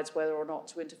decides whether or not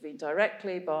to intervene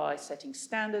directly by setting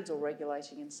standards or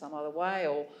regulating in some other way,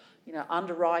 or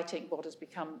underwriting what has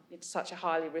become such a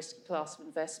highly risky class of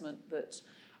investment that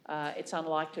it's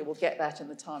unlikely we'll get that in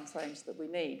the timeframes that we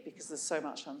need because there's so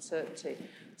much uncertainty.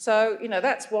 So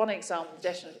that's one example.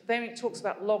 Then it talks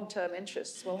about long-term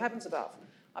interests. Well, heavens above.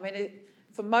 I mean,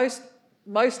 for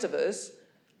most of us,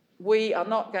 we are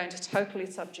not going to totally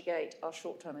subjugate our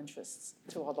short-term interests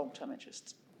to our long-term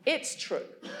interests. It's true.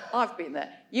 I've been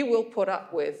there. You will put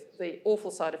up with the awful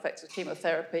side effects of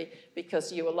chemotherapy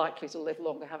because you are likely to live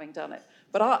longer having done it.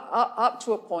 But up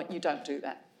to a point, you don't do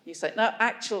that. You say, no,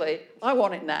 actually, I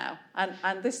want it now,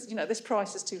 and this, this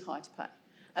price is too high to pay.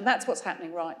 And that's what's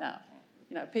happening right now.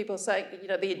 People say,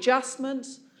 the adjustment.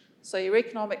 So your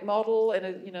economic model,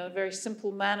 in a very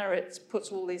simple manner, it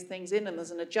puts all these things in, and there's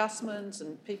an adjustment,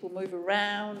 and people move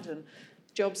around, and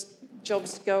jobs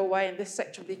go away in this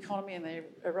sector of the economy, and they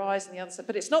arise in the other sector.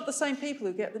 But it's not the same people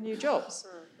who get the new jobs.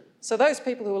 So those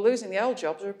people who are losing the old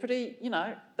jobs are pretty,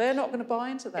 they're not going to buy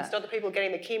into that. It's not the people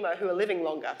getting the chemo who are living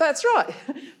longer. That's right.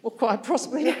 Well, quite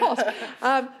possibly not.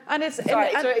 And it's...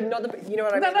 Sorry, not the, you know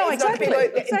what I mean? No, exactly.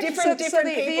 Different people,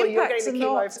 the impacts are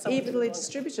not evenly evenly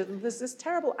distributed, and there's this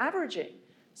terrible averaging.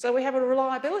 So we have a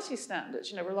reliability standard.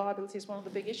 Reliability is one of the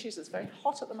big issues that's very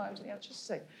hot at the moment in the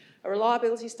electricity sector. A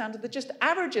reliability standard that just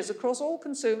averages across all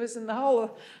consumers in the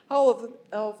whole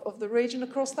of the region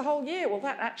across the whole year. Well,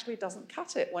 that actually doesn't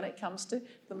cut it when it comes to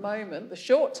the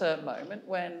short-term moment,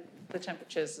 when the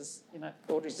temperatures, as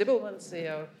Audrey Zibelman,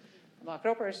 CEO of Market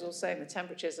Operators, was saying, the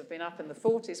temperatures have been up in the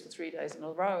 40s for 3 days in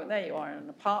a row, and there you are in an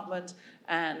apartment,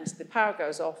 and the power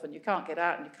goes off, and you can't get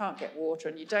out, and you can't get water,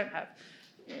 and you don't have,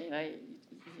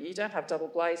 you don't have double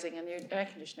glazing, and your air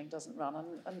conditioning doesn't run,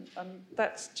 and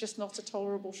that's just not a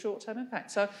tolerable short-term impact.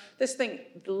 So this thing,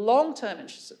 the long-term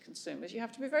interests of consumers, you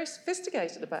have to be very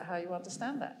sophisticated about how you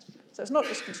understand that. So it's not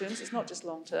just consumers, it's not just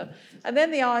long-term. And then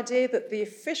the idea that the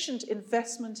efficient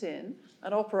investment in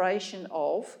and operation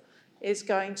of is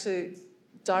going to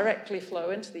directly flow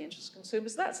into the interest of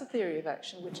consumers, that's a theory of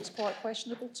action which is quite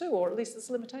questionable too, or at least there's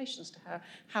limitations to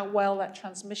how well that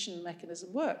transmission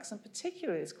mechanism works, and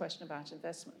particularly this question about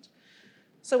investment.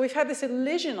 So we've had this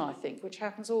elision, I think, which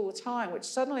happens all the time, which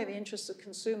suddenly the interests of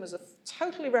consumers are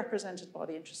totally represented by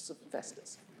the interests of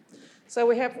investors. So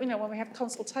we have, when we have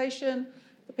consultation,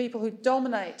 the people who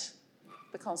dominate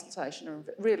the consultation are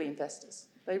really investors.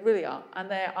 They really are,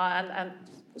 and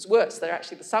what's worse, they're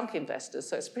actually the sunk investors.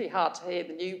 So it's pretty hard to hear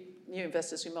the new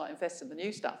investors who might invest in the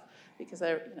new stuff because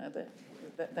they're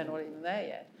not even there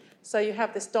yet. So you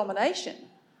have this domination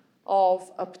of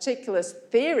a particular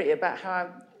theory about how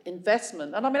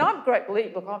investment, and I mean, I'm a great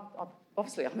believer, look,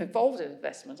 obviously I'm involved in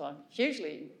investment, I'm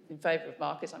hugely in favour of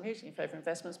markets, I'm hugely in favour of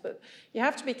investments, but you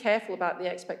have to be careful about the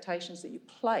expectations that you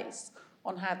place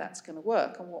on how that's going to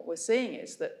work. And what we're seeing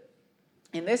is that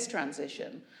in this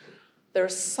transition, there are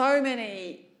so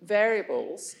many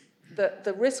variables that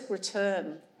the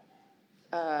risk-return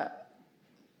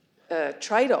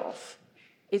trade-off,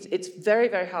 it's very,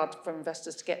 very hard for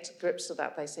investors to get to grips with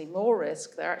that. They see more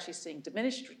risk, they're actually seeing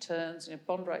diminished returns,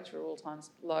 bond rates are all-time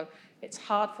low. It's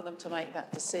hard for them to make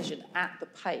that decision at the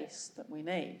pace that we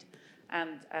need.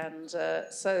 And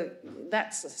so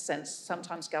that's a sense,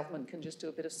 sometimes government can just do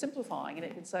a bit of simplifying, and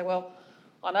it can say, well,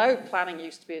 I know planning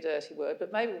used to be a dirty word,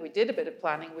 but maybe we did a bit of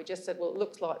planning, we just said, well, it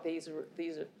looks like these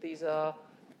are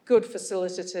good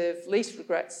facilitative, least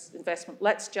regrets investment,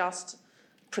 let's just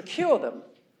procure them.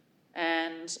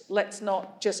 And let's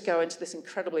not just go into this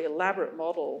incredibly elaborate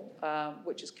model,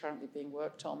 which is currently being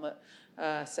worked on,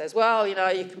 that says, well, you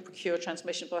can procure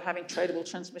transmission by having tradable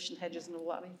transmission hedges and all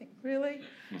that. And you think, really?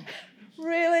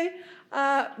 Really?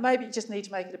 Maybe you just need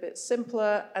to make it a bit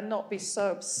simpler and not be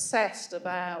so obsessed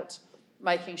about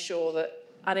making sure that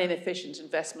an inefficient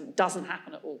investment doesn't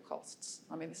happen at all costs.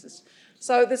 I mean,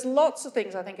 so there's lots of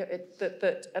things I think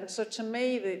and so to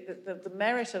me, the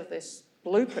merit of this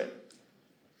blueprint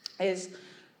is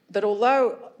that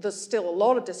although there's still a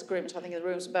lot of disagreement, I think, in the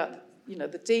rooms about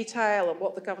the detail and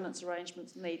what the governance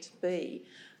arrangements need to be,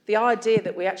 the idea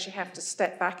that we actually have to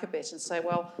step back a bit and say,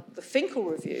 well, the Finkel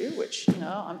review, which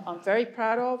I'm very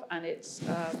proud of, and it's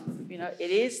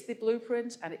it is the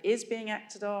blueprint and it is being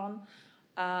acted on,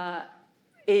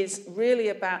 is really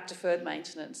about deferred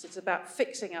maintenance. It's about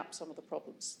fixing up some of the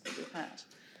problems that we've had.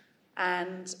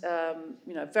 And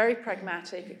very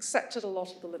pragmatic, accepted a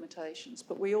lot of the limitations,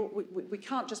 but we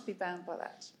can't just be bound by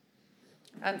that.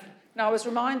 And I was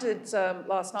reminded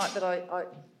last night that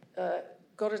I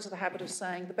got into the habit of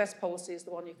saying the best policy is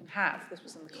the one you can have. This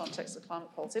was in the context of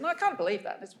climate policy, and I can't believe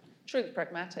that. It's truly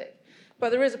pragmatic.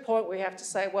 But there is a point where you have to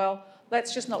say, well,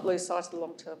 let's just not lose sight of the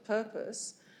long-term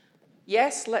purpose.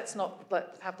 Yes, let's not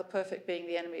have the perfect being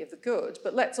the enemy of the good,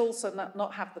 but let's also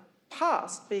not have the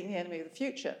past being the enemy of the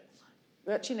future.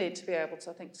 We actually need to be able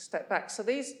to, I think, step back. So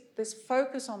this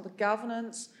focus on the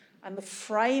governance and the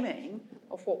framing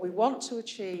of what we want to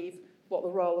achieve, what the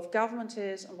role of government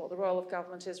is, and what the role of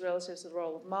government is relative to the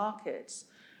role of markets,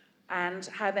 and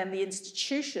how then the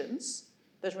institutions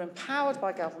that are empowered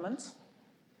by government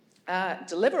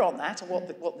deliver on that, and what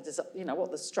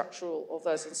the structural of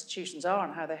those institutions are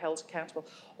and how they're held accountable.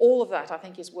 All of that, I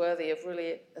think, is worthy of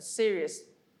really a serious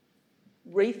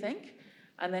rethink.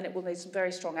 And then it will need some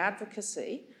very strong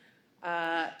advocacy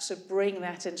to bring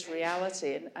that into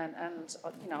reality. And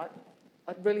I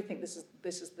really think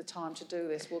this is the time to do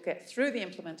this. We'll get through the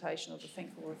implementation of the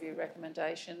Finkel Review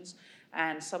recommendations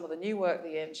and some of the new work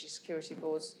the Energy Security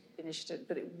Board's initiative,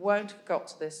 but it won't have got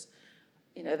to this,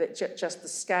 that just the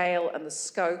scale and the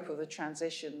scope of the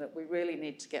transition that we really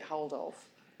need to get hold of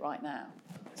right now.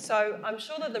 So I'm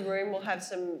sure that the room will have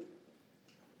some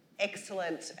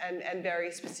excellent and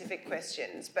very specific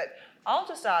questions, but I'll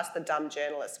just ask the dumb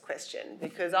journalist question,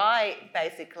 because I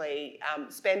basically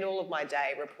spend all of my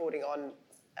day reporting on,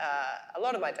 a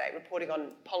lot of my day reporting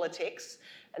on politics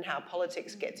and how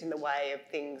politics gets in the way of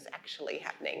things actually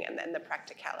happening and then the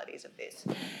practicalities of this.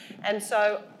 And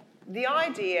so the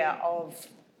idea of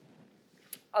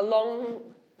a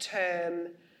long-term,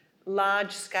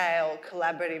 large-scale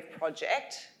collaborative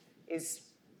project is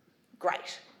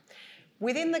great.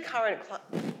 Within the current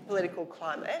political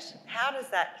climate, how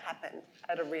does that happen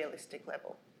at a realistic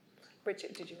level?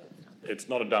 Richard, did you want to start? It's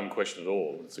not a dumb question at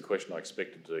all. It's a question I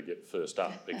expected to get first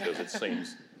up, because it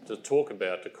seems to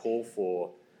call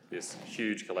for this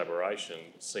huge collaboration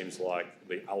seems like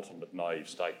the ultimate naive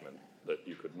statement that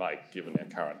you could make given our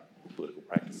current political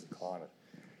practice and climate.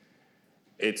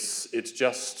 It's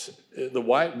just, the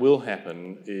way it will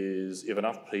happen is if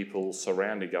enough people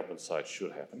surrounding government say it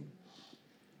should happen.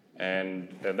 And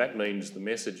that means the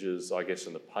messages, I guess,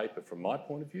 in the paper, from my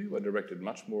point of view, are directed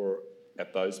much more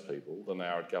at those people than they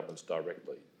are at governments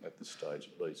directly, at this stage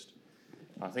at least.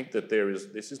 I think that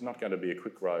this is not going to be a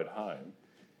quick road home,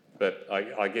 but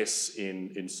I guess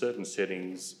in certain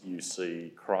settings you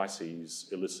see crises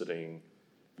eliciting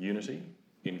unity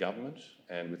in government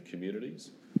and with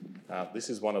communities. This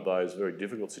is one of those very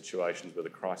difficult situations where the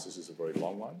crisis is a very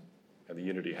long one and the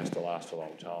unity has to last a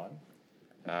long time.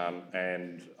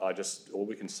 And all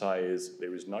we can say is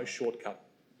there is no shortcut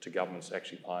to governments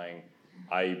actually playing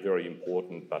a very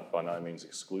important but by no means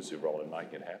exclusive role in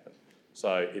making it happen.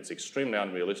 So it's extremely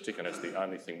unrealistic, and it's the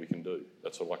only thing we can do.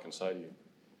 That's all I can say to you.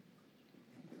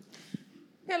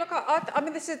 Yeah, look, I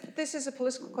mean, this is a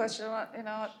political question.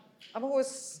 I'm always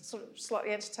sort of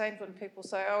slightly entertained when people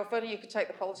say, "Oh, if only you could take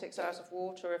the politics out of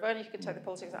water. If only you could take the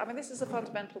politics." I mean, this is a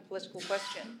fundamental political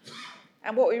question,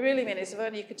 and what we really mean is, if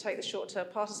only you could take the short-term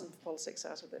partisan politics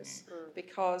out of this,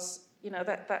 because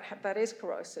that is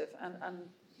corrosive, and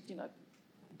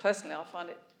personally, I find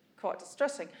it quite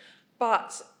distressing.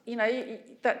 But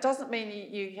that doesn't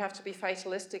mean you have to be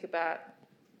fatalistic about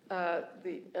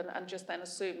and just then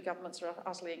assume governments are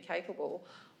utterly incapable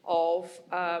of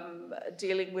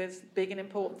dealing with big and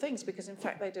important things, because in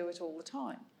fact they do it all the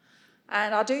time.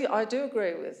 And I do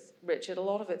agree with Richard. A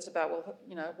lot of it's about,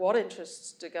 what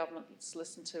interests do governments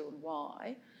listen to and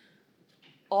why.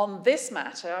 On this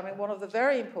matter, I mean, one of the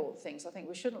very important things I think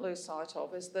we shouldn't lose sight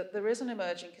of is that there is an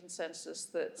emerging consensus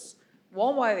that's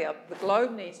one way or the other. The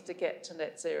globe needs to get to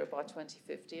net zero by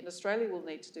 2050, and Australia will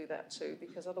need to do that too,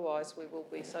 because otherwise we will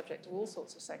be subject to all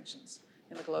sorts of sanctions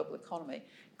in the global economy.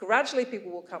 Gradually,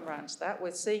 people will come around to that.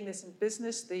 We're seeing this in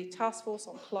business. The Task Force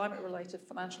on Climate-Related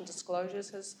Financial Disclosures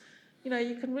has,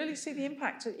 you can really see the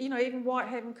impact. Even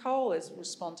Whitehaven Coal is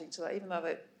responding to that, even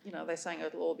though they're saying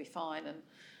it'll all be fine and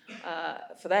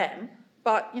for them.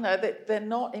 But, they're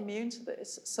not immune to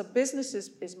this. So business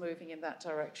is moving in that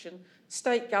direction.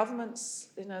 State governments,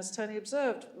 as Tony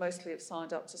observed, mostly have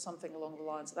signed up to something along the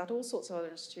lines of that. All sorts of other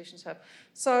institutions have.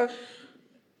 So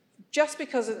just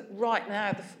because right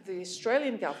now the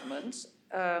Australian government,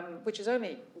 which is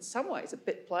only in some ways a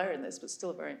bit player in this, but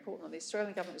still very important, and the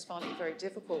Australian government is finding it very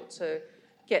difficult to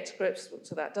get to grips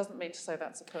to that, doesn't mean to say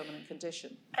that's a permanent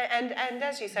condition. And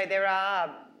as you say,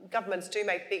 governments do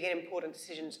make big and important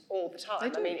decisions all the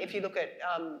time. I mean, if you look at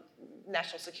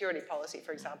national security policy,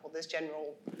 for example, there's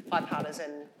general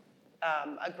bipartisan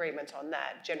agreement on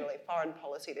that. Generally, foreign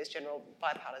policy, there's general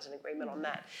bipartisan agreement on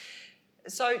that.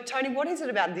 So, Tony, what is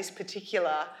it about this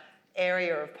particular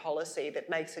area of policy that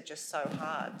makes it just so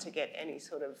hard to get any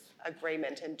sort of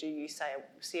agreement, and do you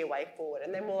see a way forward?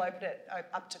 And then we'll open it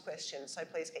up to questions, so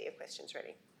please get your questions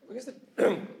ready. I guess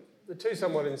the two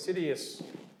somewhat insidious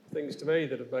things to me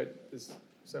that have made this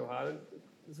so hard, and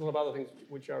there's a lot of other things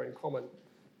which are in common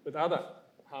with other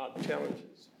hard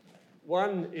challenges.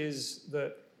 One is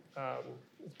that,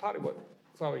 it's partly what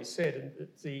Chloe said,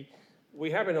 and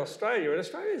we have in Australia, and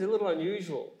Australia is a little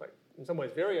unusual, like in some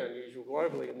ways very unusual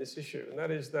globally in this issue, and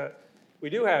that is that we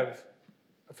do have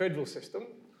a federal system.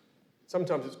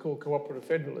 Sometimes it's called cooperative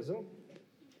federalism. It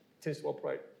tends to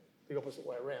operate the opposite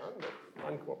way around,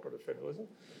 uncooperative federalism.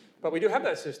 But we do have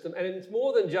that system, and it's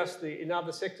more than just in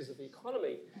other sectors of the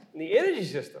economy. In the energy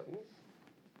system,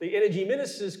 the energy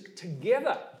ministers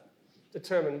together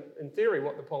determine, in theory,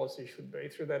 what the policy should be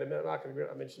through that market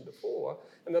agreement I mentioned before,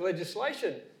 and the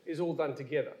legislation is all done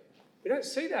together. We don't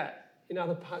see that in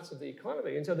other parts of the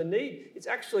economy, and so it's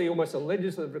actually almost a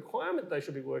legislative requirement they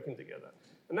should be working together.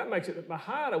 And that makes it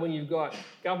harder when you've got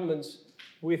governments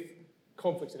with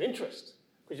conflicts of interest,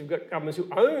 because you've got governments who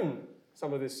own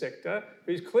some of this sector,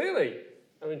 who's clearly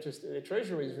are interested in their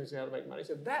treasuries and how to make money.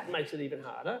 So that makes it even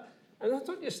harder. And that's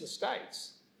not just the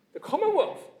states. The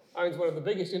Commonwealth owns one of the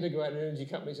biggest integrated energy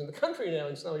companies in the country now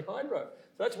in Snowy Hydro.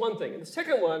 So that's one thing. And the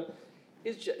second one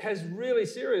has really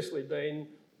seriously been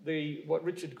what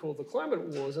Richard called the climate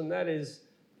wars, and that is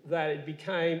that it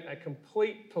became a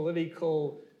complete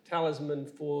political talisman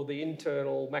for the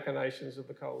internal machinations of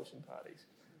the coalition parties.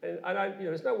 And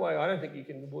there's no way, I don't think you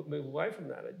can move away from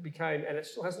that. It became, and it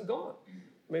still hasn't gone.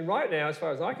 I mean, right now, as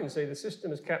far as I can see, the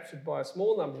system is captured by a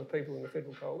small number of people in the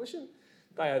federal coalition.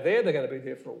 They are there, they're going to be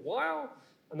there for a while,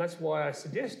 and that's why I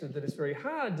suggested that it's very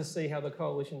hard to see how the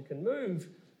coalition can move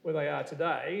where they are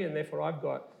today, and therefore I've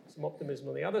got some optimism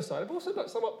on the other side. I've also got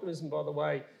some optimism, by the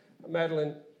way,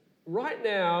 Madeleine. Right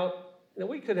now,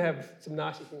 we could have some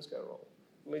nasty things go wrong.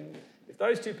 I mean, if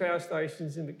those two power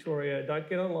stations in Victoria don't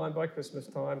get online by Christmas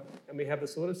time, and we have the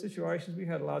sort of situations we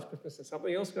had last Christmas and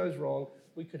something else goes wrong,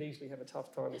 we could easily have a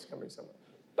tough time this coming summer.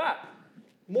 But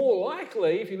more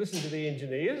likely, if you listen to the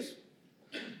engineers,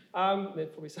 there's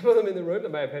probably some of them in the room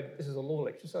that may have had, this is a law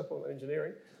lecture, so I thought about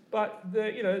engineering, but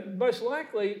most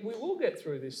likely we will get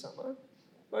through this summer.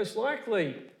 Most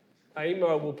likely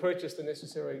AEMO will purchase the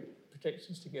necessary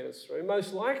protections to get us through.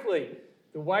 Most likely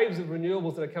the waves of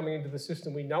renewables that are coming into the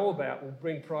system we know about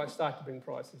will start to bring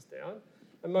prices down.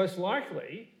 And most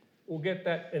likely we'll get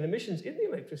that, and emissions in the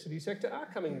electricity sector are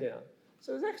coming down.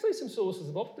 So there's actually some sources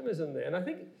of optimism there. And I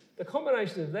think the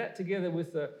combination of that together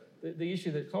with the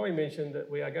issue that Chloe mentioned, that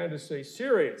we are going to see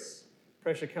serious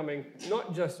pressure coming,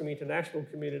 not just from the international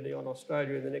community on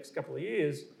Australia in the next couple of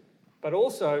years, but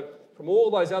also from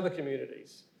all those other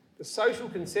communities. The social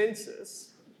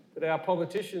consensus that our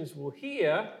politicians will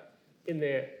hear in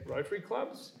their Rotary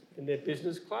clubs, in their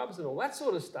business clubs and all that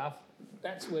sort of stuff,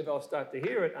 that's where they'll start to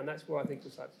hear it, and that's where I think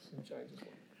we'll start to see change as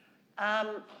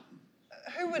well.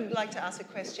 Who would like to ask a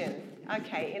question?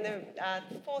 Okay, in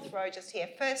the fourth row just here.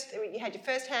 First, you had your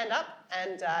first hand up,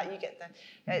 and you get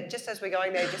the... just as we're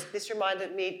going there, this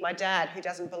reminded me, my dad, who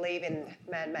doesn't believe in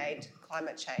man-made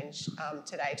climate change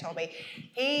today, told me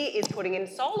he is putting in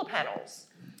solar panels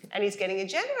and he's getting a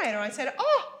generator. I said,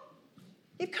 oh,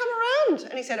 you've come around.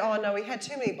 And he said, oh, no, we had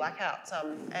too many blackouts,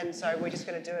 and so we're just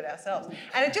going to do it ourselves.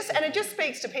 And it just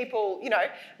speaks to people, you know,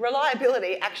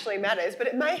 reliability actually matters, but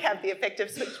it may have the effect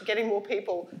of getting more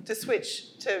people to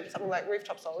switch to something like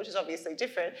rooftop solar, which is obviously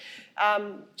different,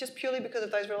 just purely because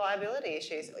of those reliability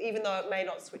issues, even though it may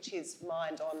not switch his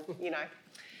mind on, you know,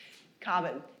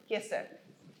 carbon. Yes, sir.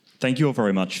 Thank you all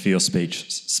very much for your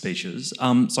speeches.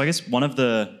 So I guess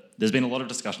there's been a lot of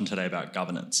discussion today about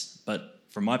governance, but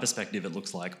from my perspective, it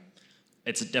looks like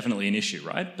it's definitely an issue,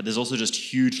 right? But there's also just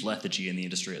huge lethargy in the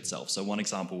industry itself. So one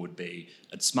example would be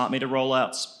at smart meter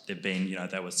rollouts. They've been, you know,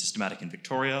 they were systematic in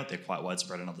Victoria. They're quite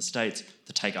widespread in other states.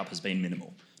 The take-up has been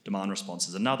minimal. Demand response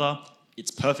is another.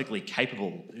 It's perfectly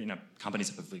capable, you know, companies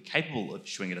are perfectly capable of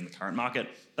issuing it in the current market.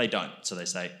 They don't. So they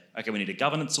say, okay, we need a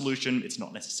governance solution. It's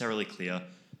not necessarily clear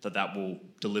that will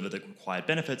deliver the required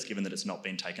benefits, given that it's not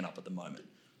been taken up at the moment.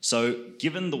 So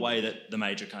given the way that the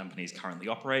major companies currently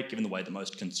operate, given the way that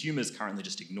most consumers currently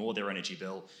just ignore their energy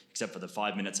bill, except for the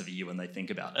 5 minutes of a year when they think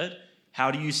about it,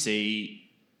 how do you see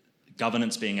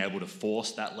governance being able to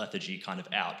force that lethargy kind of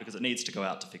out? Because it needs to go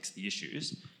out to fix the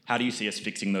issues. How do you see us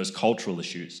fixing those cultural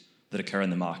issues that occur in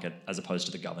the market as opposed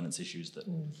to the governance issues that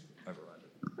override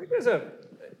it? I think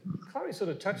Chloe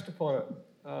sort of touched upon it,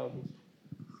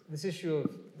 this issue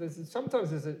of,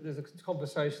 sometimes there's a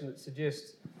conversation that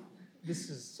suggests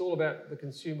this is all about the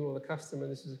consumer or the customer,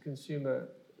 this is a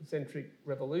consumer-centric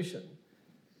revolution.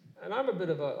 And I'm a bit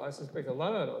of I suspect, a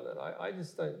Luddite on that. I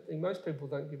just don't think most people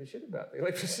don't give a shit about the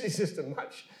electricity system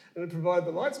much, and provided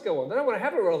the lights go on. They don't want to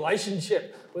have a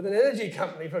relationship with an energy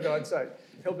company, for God's sake,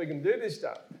 helping them do this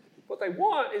stuff. What they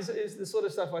want is the sort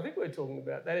of stuff I think we're talking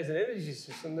about. That is an energy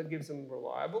system that gives them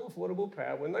reliable, affordable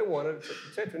power when they want it, etc.,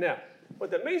 etc. Now, what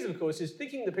that means, of course, is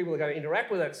thinking that people are going to interact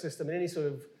with that system in any sort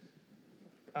of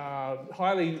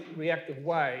highly reactive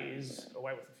way is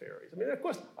away with the fairies. I mean, of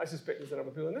course, I suspect there's a number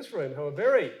of people in this room who are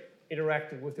very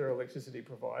interactive with their electricity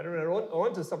provider and are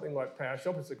onto something like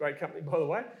PowerShop. It's a great company, by the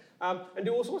way, and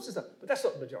do all sorts of stuff. But that's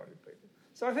not the majority of people.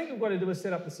 So I think what we've got to do is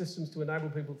set up the systems to enable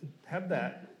people to have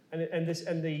that, and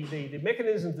the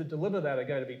mechanisms that deliver that are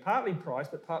going to be partly price,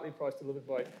 but partly price delivered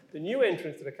by the new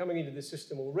entrants that are coming into the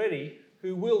system already,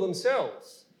 who will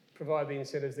themselves provide the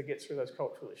incentives that get through those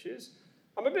cultural issues.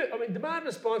 Demand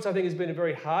response, I think, has been a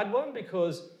very hard one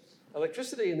because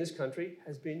electricity in this country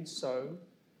has been so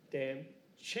damn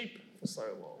cheap for so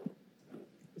long.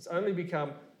 It's only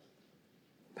become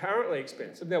apparently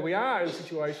expensive. Now, we are in a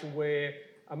situation where,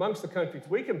 amongst the countries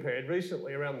we compared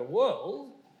recently around the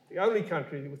world, the only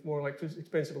country with more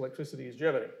expensive electricity is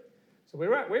Germany. So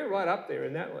we're right up there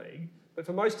in that league. But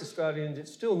for most Australians,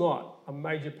 it's still not a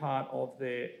major part of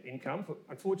their income.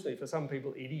 Unfortunately, for some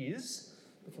people, it is.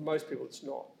 But for most people, it's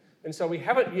not. And so we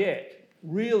haven't yet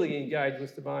really engaged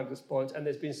with demand response, and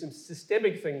there's been some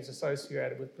systemic things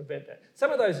associated with prevent that.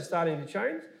 Some of those are starting to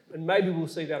change, and maybe we'll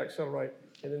see that accelerate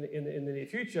in the near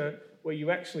future, where you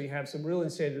actually have some real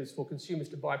incentives for consumers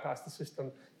to bypass the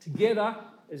system together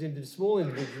as small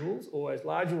individuals or as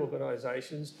larger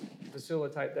organisations to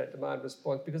facilitate that demand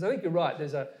response. Because I think you're right,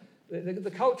 there's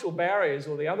the cultural barriers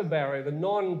or the other barrier, the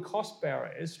non-cost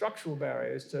barriers, structural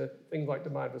barriers to things like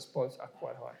demand response are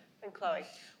quite high. And Chloe?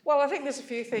 Well, I think there's a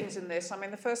few things in this. I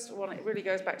mean, the first one, it really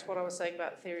goes back to what I was saying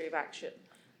about the theory of action.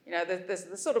 You know, there's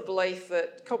the sort of belief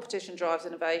that competition drives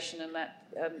innovation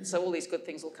and so all these good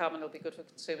things will come and it'll be good for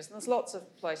consumers. And there's lots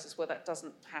of places where that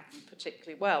doesn't happen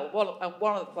particularly well.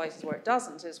 One of the places where it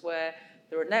doesn't is where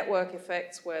there are network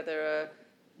effects, where there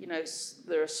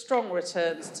are strong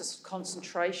returns to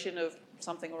concentration of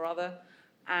something or other,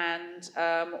 and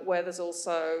where there's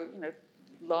also,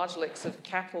 large licks of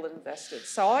capital invested.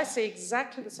 So I see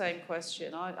exactly the same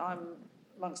question. I'm,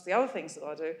 amongst the other things that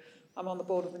I do, I'm on the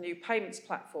board of the new payments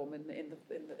platform in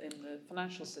the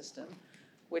financial system,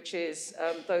 which is,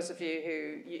 those of you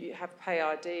who have Pay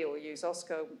ID or use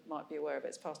OSCO might be aware of it,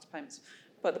 it's faster payments.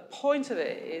 But the point of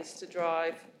it is to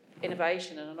drive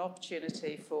innovation and an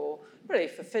opportunity for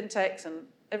fintechs and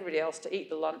everybody else to eat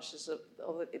the lunches of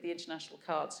the international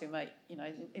cards who make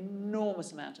an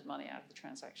enormous amount of money out of the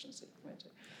transactions that you commit to.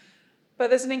 But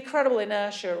there's an incredible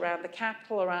inertia around the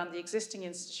capital, around the existing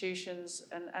institutions,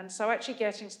 and so actually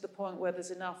getting to the point where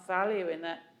there's enough value in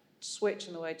that switch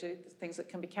and the way to do things that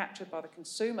can be captured by the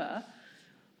consumer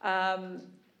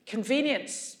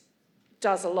Convenience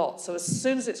does a lot. So as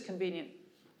soon as it's convenient,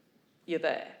 you're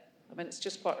there. I mean, it's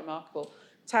just quite remarkable.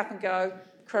 Tap and go,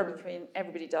 incredibly convenient,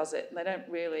 everybody does it, and they don't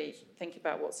really think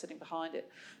about what's sitting behind it.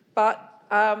 But,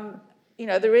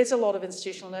 there is a lot of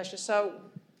institutional inertia. So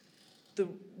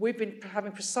we've been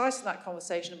having precisely that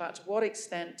conversation about to what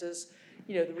extent does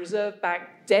the Reserve Bank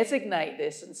designate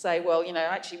this and say, well,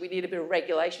 actually we need a bit of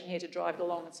regulation here to drive it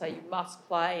along and say you must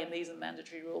play and these are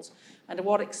mandatory rules. And to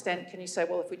what extent can you say,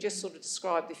 well, if we just sort of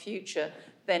describe the future,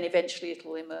 then eventually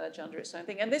it'll emerge under its own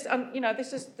thing. And this,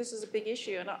 this is a big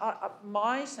issue. And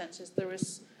my sense is there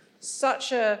is such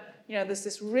there's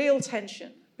this real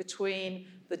tension between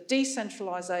the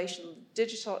decentralisation, the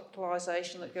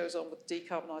digitalisation that goes on with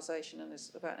decarbonisation and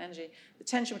is about energy, the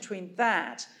tension between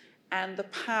that and the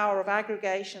power of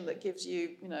aggregation that gives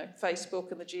you,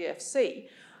 Facebook and the GFC,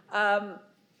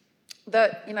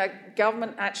 that,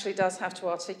 government actually does have to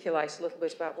articulate a little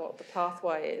bit about what the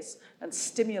pathway is and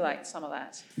stimulate some of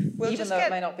that, even though it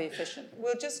may not be efficient.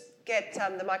 We'll just get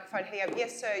the microphone here.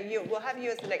 Yes, sir, we'll have you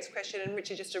as the next question, and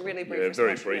Richard, just a really brief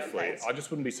response. Very briefly. I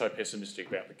just wouldn't be so pessimistic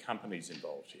about the companies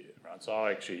involved here, right? So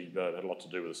I actually had a lot to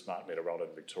do with the smart meter rollout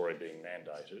in Victoria being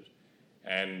mandated.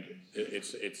 And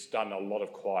it's done a lot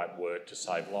of quiet work to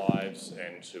save lives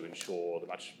and to ensure the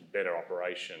much better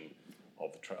operation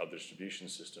of the distribution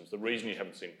systems. The reason you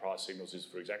haven't seen price signals is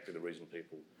for exactly the reason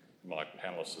people, my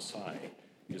panellists, are saying,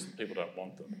 is that people don't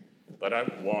want them. They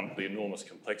don't want the enormous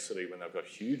complexity when they've got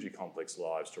hugely complex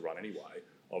lives to run anyway,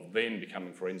 of then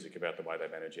becoming forensic about the way they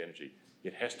manage energy.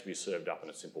 It has to be served up in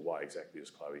a simple way, exactly as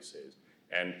Chloe says.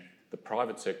 And the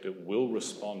private sector will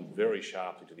respond very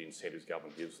sharply to the incentives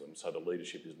government gives them, so the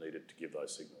leadership is needed to give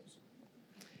those signals.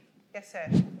 Yes, sir.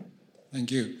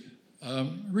 Thank you.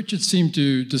 Richard seemed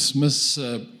to dismiss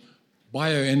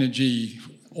bioenergy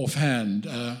offhand.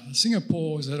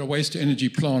 Singapore has had a waste-to-energy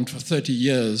plant for 30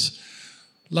 years.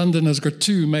 London has got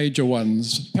 2 major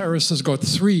ones. Paris has got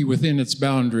 3 within its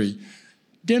boundary.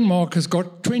 Denmark has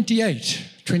got 28,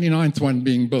 29th one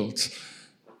being built.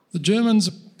 The Germans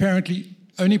apparently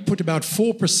only put about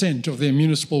 4% of their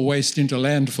municipal waste into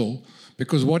landfill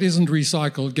because what isn't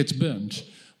recycled gets burnt.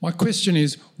 My question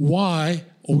is, why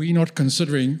are we not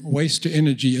considering waste to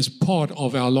energy as part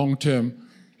of our long-term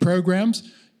programs,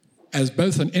 as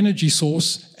both an energy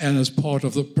source and as part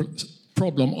of the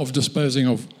problem of disposing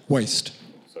of waste?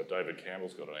 So David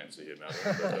Campbell's got an answer here,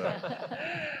 Madeleine.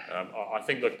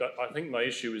 I think my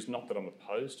issue is not that I'm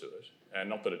opposed to it, and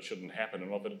not that it shouldn't happen,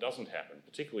 and not that it doesn't happen,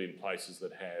 particularly in places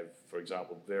that have, for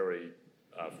example, very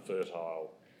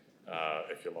fertile,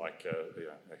 if you like,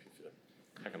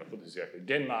 how can I put this exactly?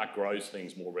 Denmark grows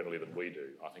things more readily than we do.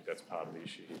 I think that's part of the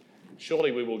issue here.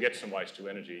 Surely we will get some waste to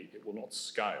energy. It will not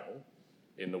scale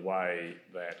in the way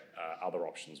that other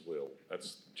options will.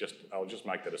 I'll just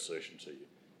make that assertion to you.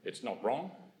 It's not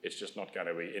wrong. It's just not going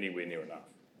to be anywhere near enough.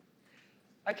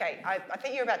 Okay, I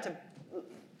think you're about to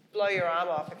blow your arm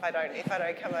off if I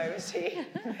don't come over to you.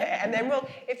 And then we'll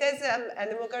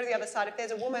go to the other side. If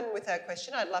there's a woman with a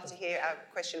question, I'd love to hear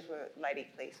a question from a lady,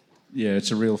 please. Yeah,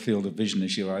 it's a real field of vision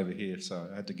issue over here, so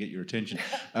I had to get your attention.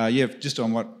 Just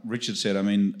on what Richard said, I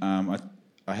mean,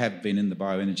 I have been in the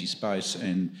bioenergy space,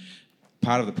 and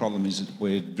part of the problem is that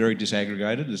we're very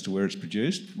disaggregated as to where it's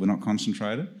produced. We're not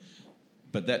concentrated.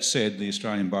 But that said, the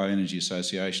Australian Bioenergy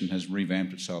Association has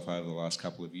revamped itself over the last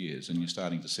couple of years, and you're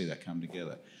starting to see that come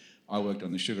together. I worked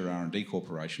on the Sugar R&D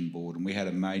Corporation board, and we had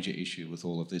a major issue with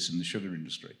all of this in the sugar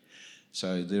industry.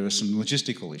 So there are some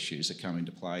logistical issues that come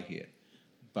into play here.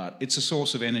 But it's a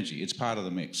source of energy. It's part of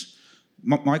the mix.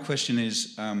 My question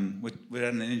is, we're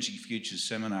at an Energy Futures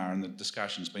seminar, and the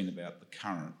discussion's been about the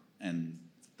current and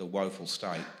the woeful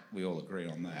state. We all agree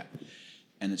on that.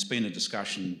 And it's been a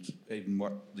discussion, even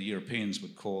what the Europeans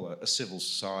would call a civil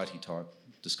society type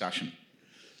discussion.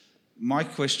 My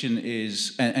question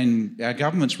is, and our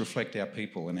governments reflect our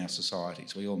people and our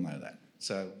societies, we all know that.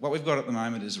 So what we've got at the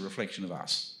moment is a reflection of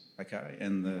us, okay,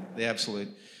 and the absolute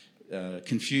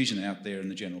confusion out there in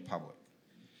the general public.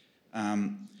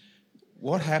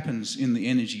 What happens in the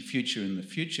energy future in the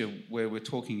future where we're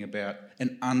talking about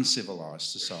an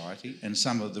uncivilised society and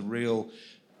some of the real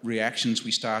reactions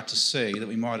we start to see that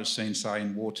we might have seen, say,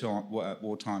 in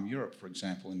wartime Europe, for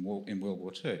example, in World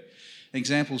War II.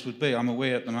 Examples would be, I'm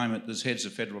aware at the moment there's heads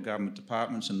of federal government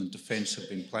departments and the defence have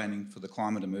been planning for the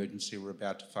climate emergency we're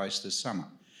about to face this summer.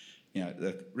 You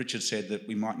know, Richard said that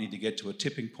we might need to get to a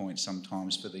tipping point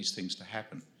sometimes for these things to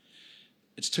happen.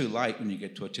 It's too late when you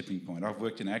get to a tipping point. I've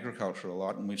worked in agriculture a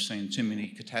lot and we've seen too many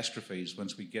catastrophes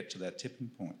once we get to that tipping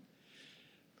point.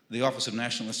 the Office of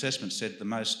National Assessment said the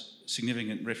most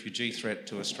significant refugee threat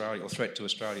to Australia, or threat to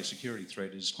Australia's security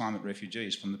threat, is climate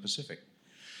refugees from the Pacific.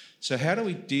 So how do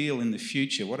we deal in the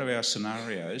future? What are our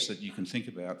scenarios that you can think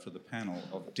about for the panel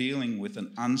of dealing with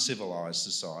an uncivilised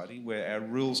society where our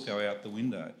rules go out the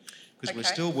window? Because we're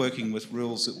still working with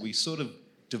rules that we sort of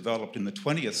developed in the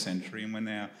 20th century, and we're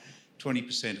now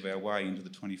 20% of our way into the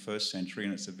 21st century,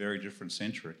 and it's a very different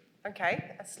century.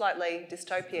 Okay, a slightly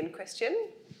dystopian question.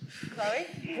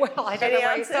 Chloe? Well, I don't know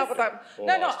where you start with that.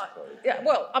 Yeah,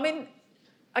 well, I mean,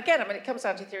 again, it comes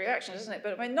down to theory of action, doesn't it?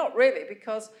 But I mean, not really,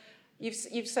 because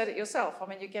you've said it yourself. I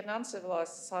mean, you get an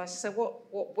uncivilised society. So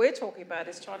what we're talking about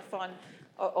is trying to find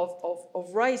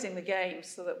of raising the game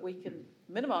so that we can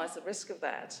minimise the risk of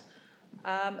that.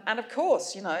 And of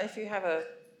course, if you have a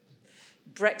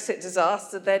Brexit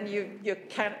disaster, then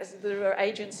there are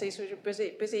agencies which are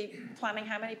busy planning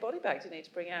how many body bags you need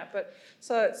to bring out. But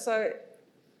so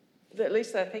at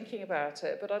least they're thinking about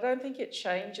it. But I don't think it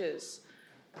changes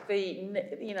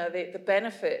the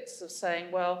benefits of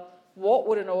saying, well, what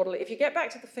would an orderly, if you get back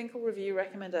to the Finkel Review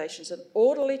recommendations, an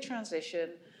orderly transition,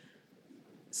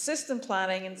 system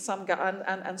planning and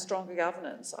stronger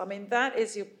governance. I mean, that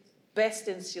is your best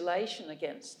insulation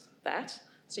against that.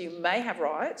 So you may have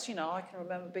riots. I can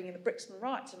remember being in the Brixton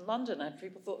riots in London, and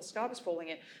people thought the sky was falling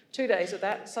in. 2 days of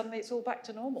that, and suddenly it's all back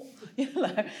to normal.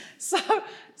 So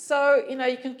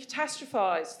you can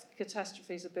catastrophise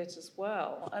catastrophes a bit as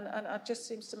well. And it just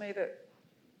seems to me that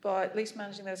by at least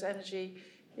managing those energy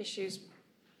issues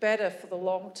better for the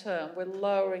long term, we're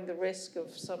lowering the risk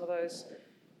of some of those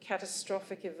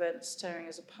catastrophic events tearing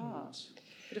us apart.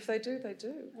 But if they do, they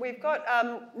do. We've got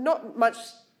not much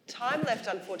time left,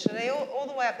 unfortunately. All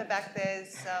the way up the back,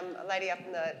 there's a lady up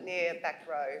in the near back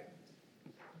row.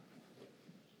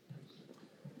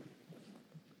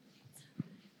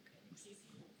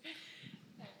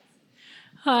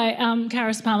 Hi, I'm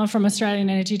Karis Palmer from Australian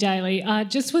Energy Daily. I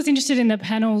just was interested in the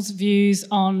panel's views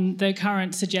on the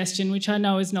current suggestion, which I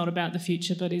know is not about the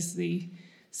future, but is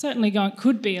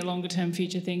could be a longer-term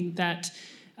future thing, that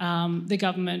the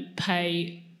government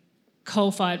pay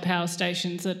coal-fired power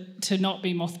stations to not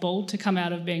be mothballed, to come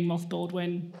out of being mothballed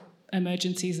when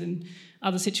emergencies and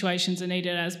other situations are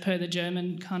needed, as per the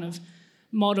German kind of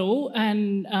model.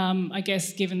 And I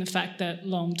guess given the fact that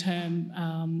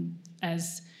long-term,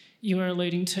 as you were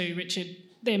alluding to, Richard,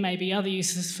 there may be other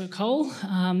uses for coal.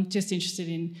 Just interested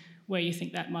in where you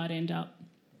think that might end up.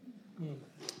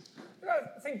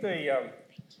 I think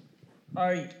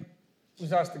I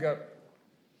was asked to go to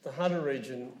the Hunter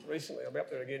region recently. I'll be up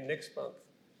there again next month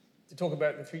to talk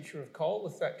about the future of coal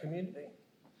with that community.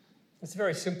 It's a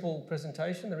very simple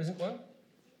presentation. There isn't one.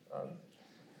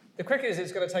 The quick is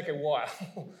it's going to take a while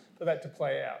for that to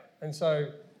play out. And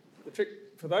so the trick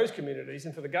for those communities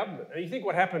and for the government, and you think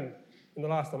what happened in the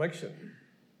last election,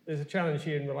 there's a challenge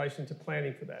here in relation to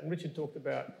planning for that. And Richard talked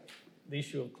about the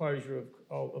issue of closure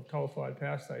of coal-fired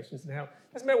power stations and how, it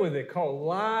doesn't matter whether they're coal,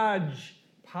 large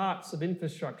parts of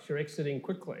infrastructure exiting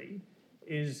quickly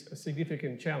is a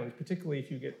significant challenge, particularly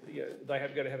if you get, they are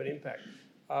going to have an impact.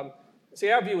 See,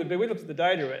 our view would be, we looked at the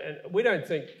data and we don't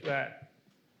think that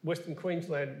Western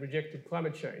Queensland rejected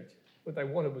climate change. What they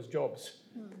wanted was jobs.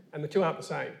 And the two aren't the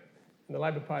same. And the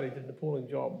Labor Party did an appalling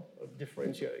job of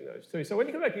differentiating those two. So when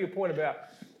you come back to your point about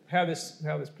how this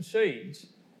proceeds,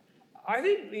 I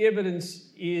think the evidence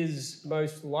is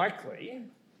most likely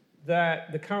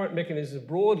that the current mechanisms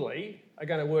broadly are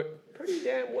going to work pretty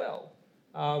damn well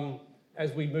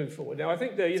as we move forward. Now, I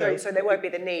think So there won't be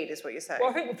the need, is what you're saying? Well,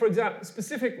 I think, for example,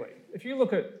 specifically, if you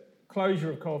look at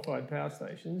closure of coal-fired power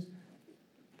stations,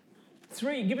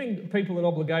 giving people an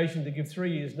obligation to give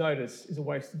 3 years' notice is a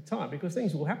waste of time, because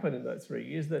things will happen in those 3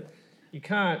 years that you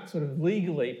can't sort of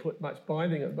legally put much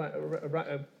binding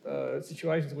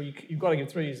situations where you've got to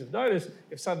give 3 years of notice.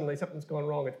 If suddenly something's gone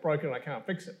wrong, it's broken and I can't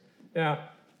fix it. Now,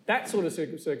 that sort of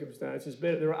circumstance is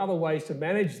better. There are other ways to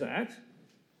manage that.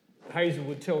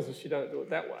 Hazelwood tells us you don't do it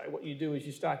that way. What you do is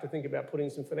you start to think about putting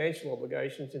some financial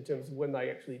obligations in terms of when they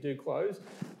actually do close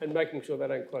and making sure they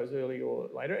don't close early or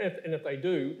later. And if they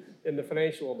do, then the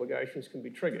financial obligations can be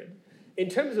triggered. In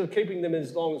terms of keeping them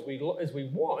as long as we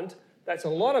want, that's a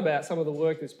lot about some of the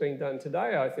work that's being done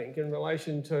today, I think, in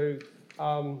relation to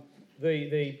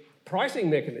the pricing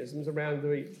mechanisms around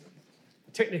the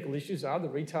technical issues are the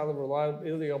retailer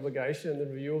reliability obligation and the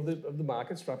review of the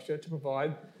market structure to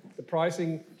provide the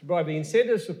pricing, to provide the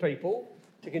incentives for people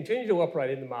to continue to operate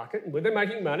in the market and where they're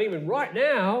making money. I mean, right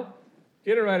now,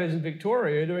 generators in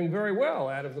Victoria are doing very well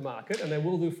out of the market, and they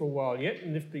will do for a while yet.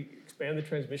 And if the expand the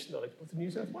transmission eligible to New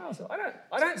South Wales. So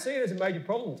I don't see it as a major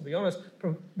problem, to be honest,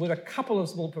 with a couple of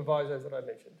small provisos that I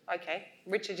mentioned. Okay,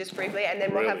 Richard, just briefly, and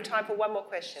then we'll have time for one more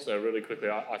question. So really quickly,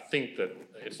 I think that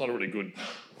it's not a really good,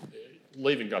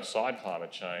 leaving aside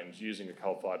climate change, using a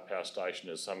coal-fired power station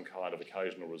as some kind of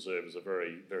occasional reserve is a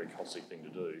very, very costly thing to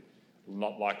do.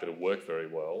 Not likely to work very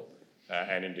well,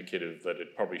 and indicative that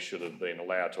it probably should have been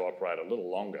allowed to operate a little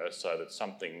longer so that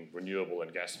something renewable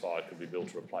and gas-fired could be built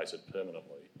to replace it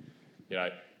permanently. You know,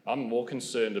 I'm more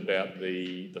concerned about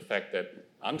the fact that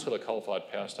until a coal-fired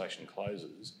power station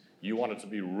closes, you want it to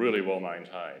be really well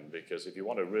maintained, because if you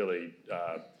want to really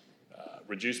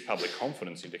reduce public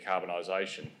confidence in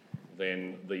decarbonisation,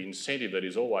 then the incentive that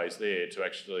is always there to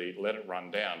actually let it run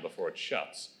down before it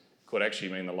shuts could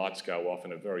actually mean the lights go off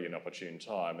in a very inopportune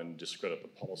time and discredit the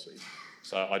policy.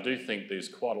 So I do think there's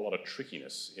quite a lot of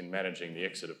trickiness in managing the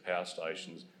exit of power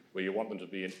stations, where you want them to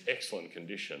be in excellent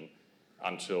condition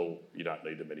until you don't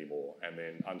need them anymore, and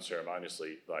then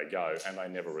unceremoniously they go and they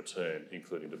never return,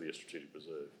 including to be a strategic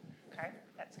reserve. Okay,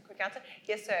 that's a quick answer.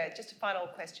 Yes, sir, just a final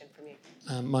question from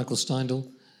you. Michael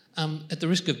Steindl. At the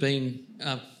risk of being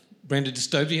branded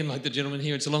dystopian like the gentleman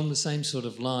here, it's along the same sort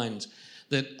of lines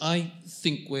that I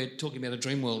think we're talking about a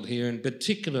dream world here. In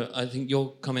particular, I think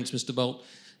your comments, Mr. Bolt,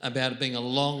 about it being a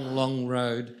long, long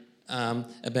road,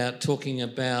 about talking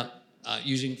about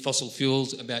using fossil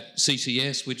fuels, about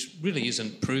CCS, which really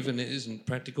isn't proven, it isn't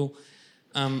practical.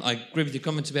 I agree with your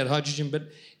comments about hydrogen, but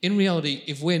in reality,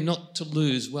 if we're not to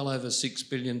lose well over 6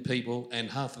 billion people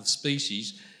and half of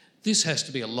species, this has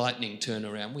to be a lightning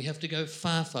turnaround. We have to go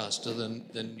far faster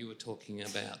than you were talking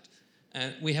about.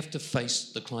 And we have to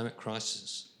face the climate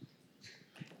crisis.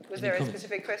 Was there a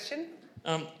specific question?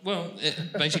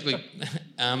 Basically,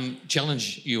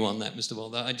 challenge you on that, Mr.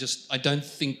 Bolt. I don't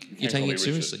think you're taking it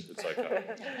seriously. It's okay.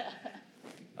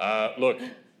 Look,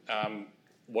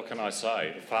 what can I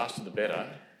say? The faster the better,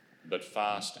 but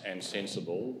fast and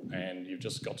sensible. And you've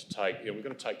just got to take, we've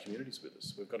got to take communities with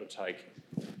us. We've got to take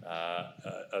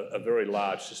a very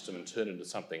large system and turn it into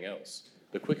something else.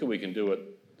 The quicker we can do it,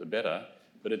 the better.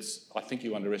 But I think you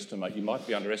might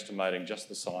be underestimating just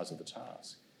the size of the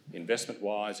task.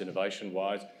 Investment-wise,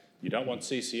 innovation-wise, you don't want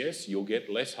CCS, you'll get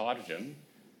less hydrogen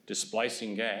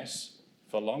displacing gas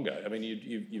for longer. I mean,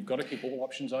 you've got to keep all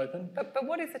options open. But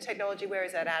what is the technology? Where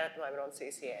is that at the moment on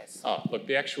CCS? Look,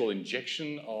 the actual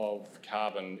injection of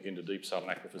carbon into deep southern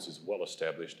aquifers is well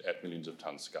established at millions of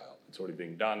tonne scale. It's already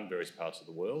being done in various parts of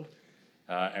the world.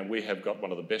 And we have got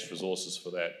one of the best resources for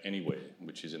that anywhere,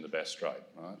 which is in the Bass Strait.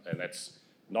 Right? And that's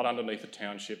not underneath a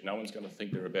township. No one's going to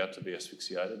think they're about to be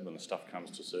asphyxiated when the stuff comes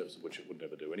to surface, which it would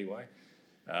never do anyway.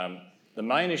 The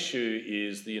main issue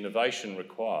is the innovation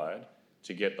required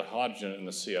to get the hydrogen and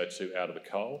the CO2 out of the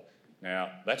coal.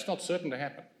 Now, that's not certain to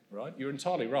happen, right? You're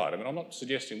entirely right. I mean, I'm not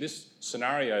suggesting this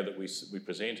scenario that we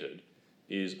presented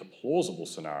is a plausible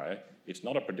scenario. It's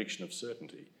not a prediction of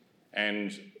certainty.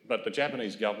 But the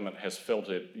Japanese government has felt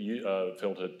it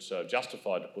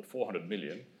justified to put 400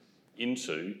 million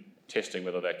into testing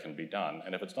whether that can be done.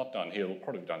 And if it's not done here, it'll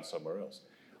probably be done somewhere else.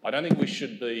 I don't think we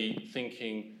should be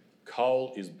thinking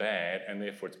coal is bad and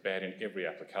therefore it's bad in every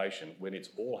application when it's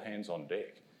all hands on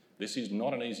deck. This is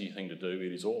not an easy thing to do.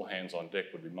 It is all hands on deck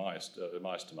would be my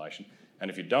estimation. And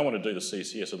if you don't want to do the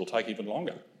CCS, it'll take even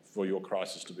longer for your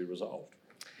crisis to be resolved.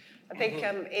 I think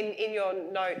in your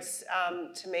notes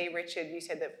to me, Richard, you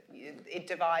said that we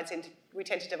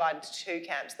tend to divide into two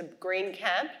camps, the green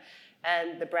camp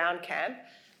and the brown camp,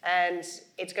 and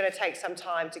it's going to take some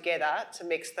time together to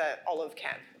mix the olive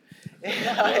camp.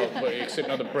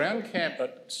 Except the brown camp,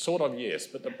 sort of yes,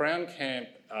 but the brown camp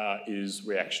is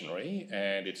reactionary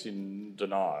and it's in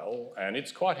denial, and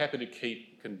it's quite happy to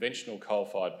keep conventional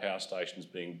coal-fired power stations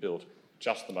being built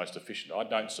just the most efficient. I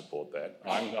don't support that.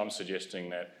 I'm suggesting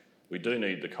that we do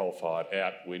need the coal-fired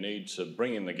out. We need to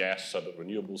bring in the gas so that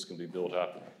renewables can be built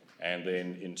up, and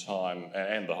then in time,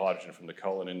 and the hydrogen from the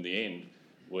coal, and in the end,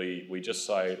 we just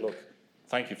say, look,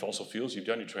 thank you, fossil fuels, you've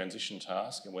done your transition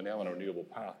task, and we're now on a renewable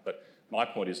path. But my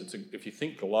point is, if you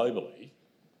think globally,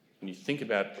 and you think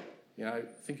about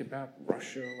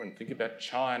Russia, and think about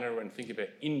China, and think about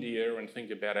India, and think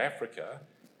about Africa,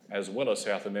 as well as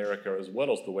South America, as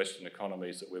well as the Western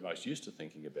economies that we're most used to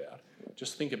thinking about,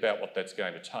 just think about what that's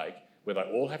going to take, where they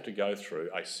all have to go through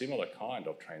a similar kind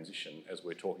of transition as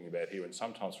we're talking about here, and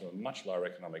sometimes from a much lower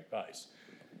economic base.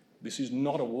 This is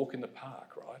not a walk in the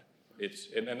park, right?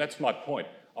 And that's my point.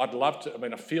 I'd love to,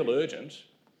 I feel urgent,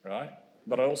 right?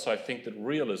 But I also think that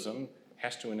realism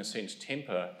has to, in a sense,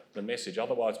 temper the message.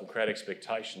 Otherwise, we'll create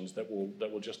expectations that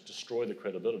will just destroy the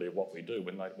credibility of what we do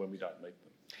when we don't meet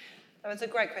them. That was a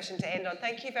great question to end on.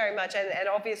 Thank you very much. And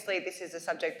obviously this is a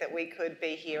subject that we could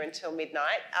be here until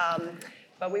midnight,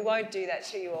 but we won't do that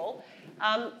to you all.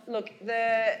 Look,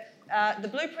 the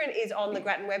blueprint is on the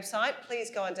Grattan website.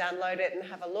 Please go and download it and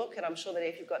have a look. And I'm sure that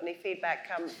if you've got any feedback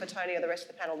for Tony or the rest of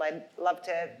the panel, they'd love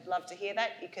to hear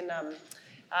that. You can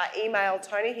email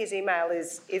Tony. His email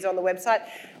is on the website.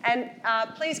 And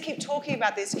please keep talking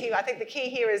about this. I think the key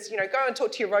here is, go and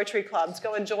talk to your Rotary clubs,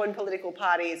 go and join political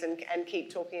parties and keep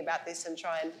talking about this and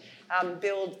try and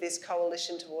build this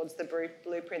coalition towards the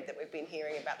blueprint that we've been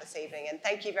hearing about this evening. And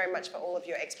thank you very much for all of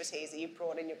your expertise that you've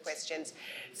brought in your questions.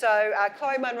 So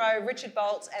Chloe Munro, Richard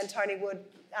Bolt and Tony Wood,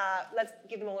 let's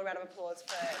give them all a round of applause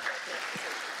for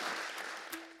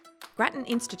Grattan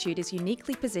Institute is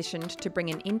uniquely positioned to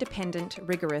bring an independent,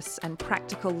 rigorous and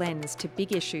practical lens to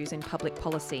big issues in public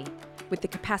policy, with the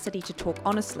capacity to talk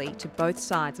honestly to both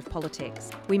sides of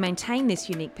politics. We maintain this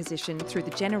unique position through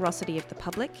the generosity of the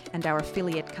public and our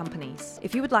affiliate companies.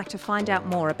 If you would like to find out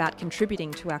more about contributing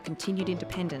to our continued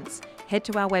independence, head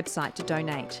to our website to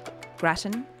donate,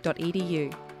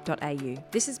 grattan.edu.au.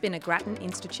 This has been a Grattan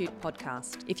Institute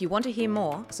podcast. If you want to hear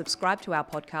more, subscribe to our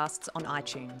podcasts on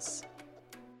iTunes.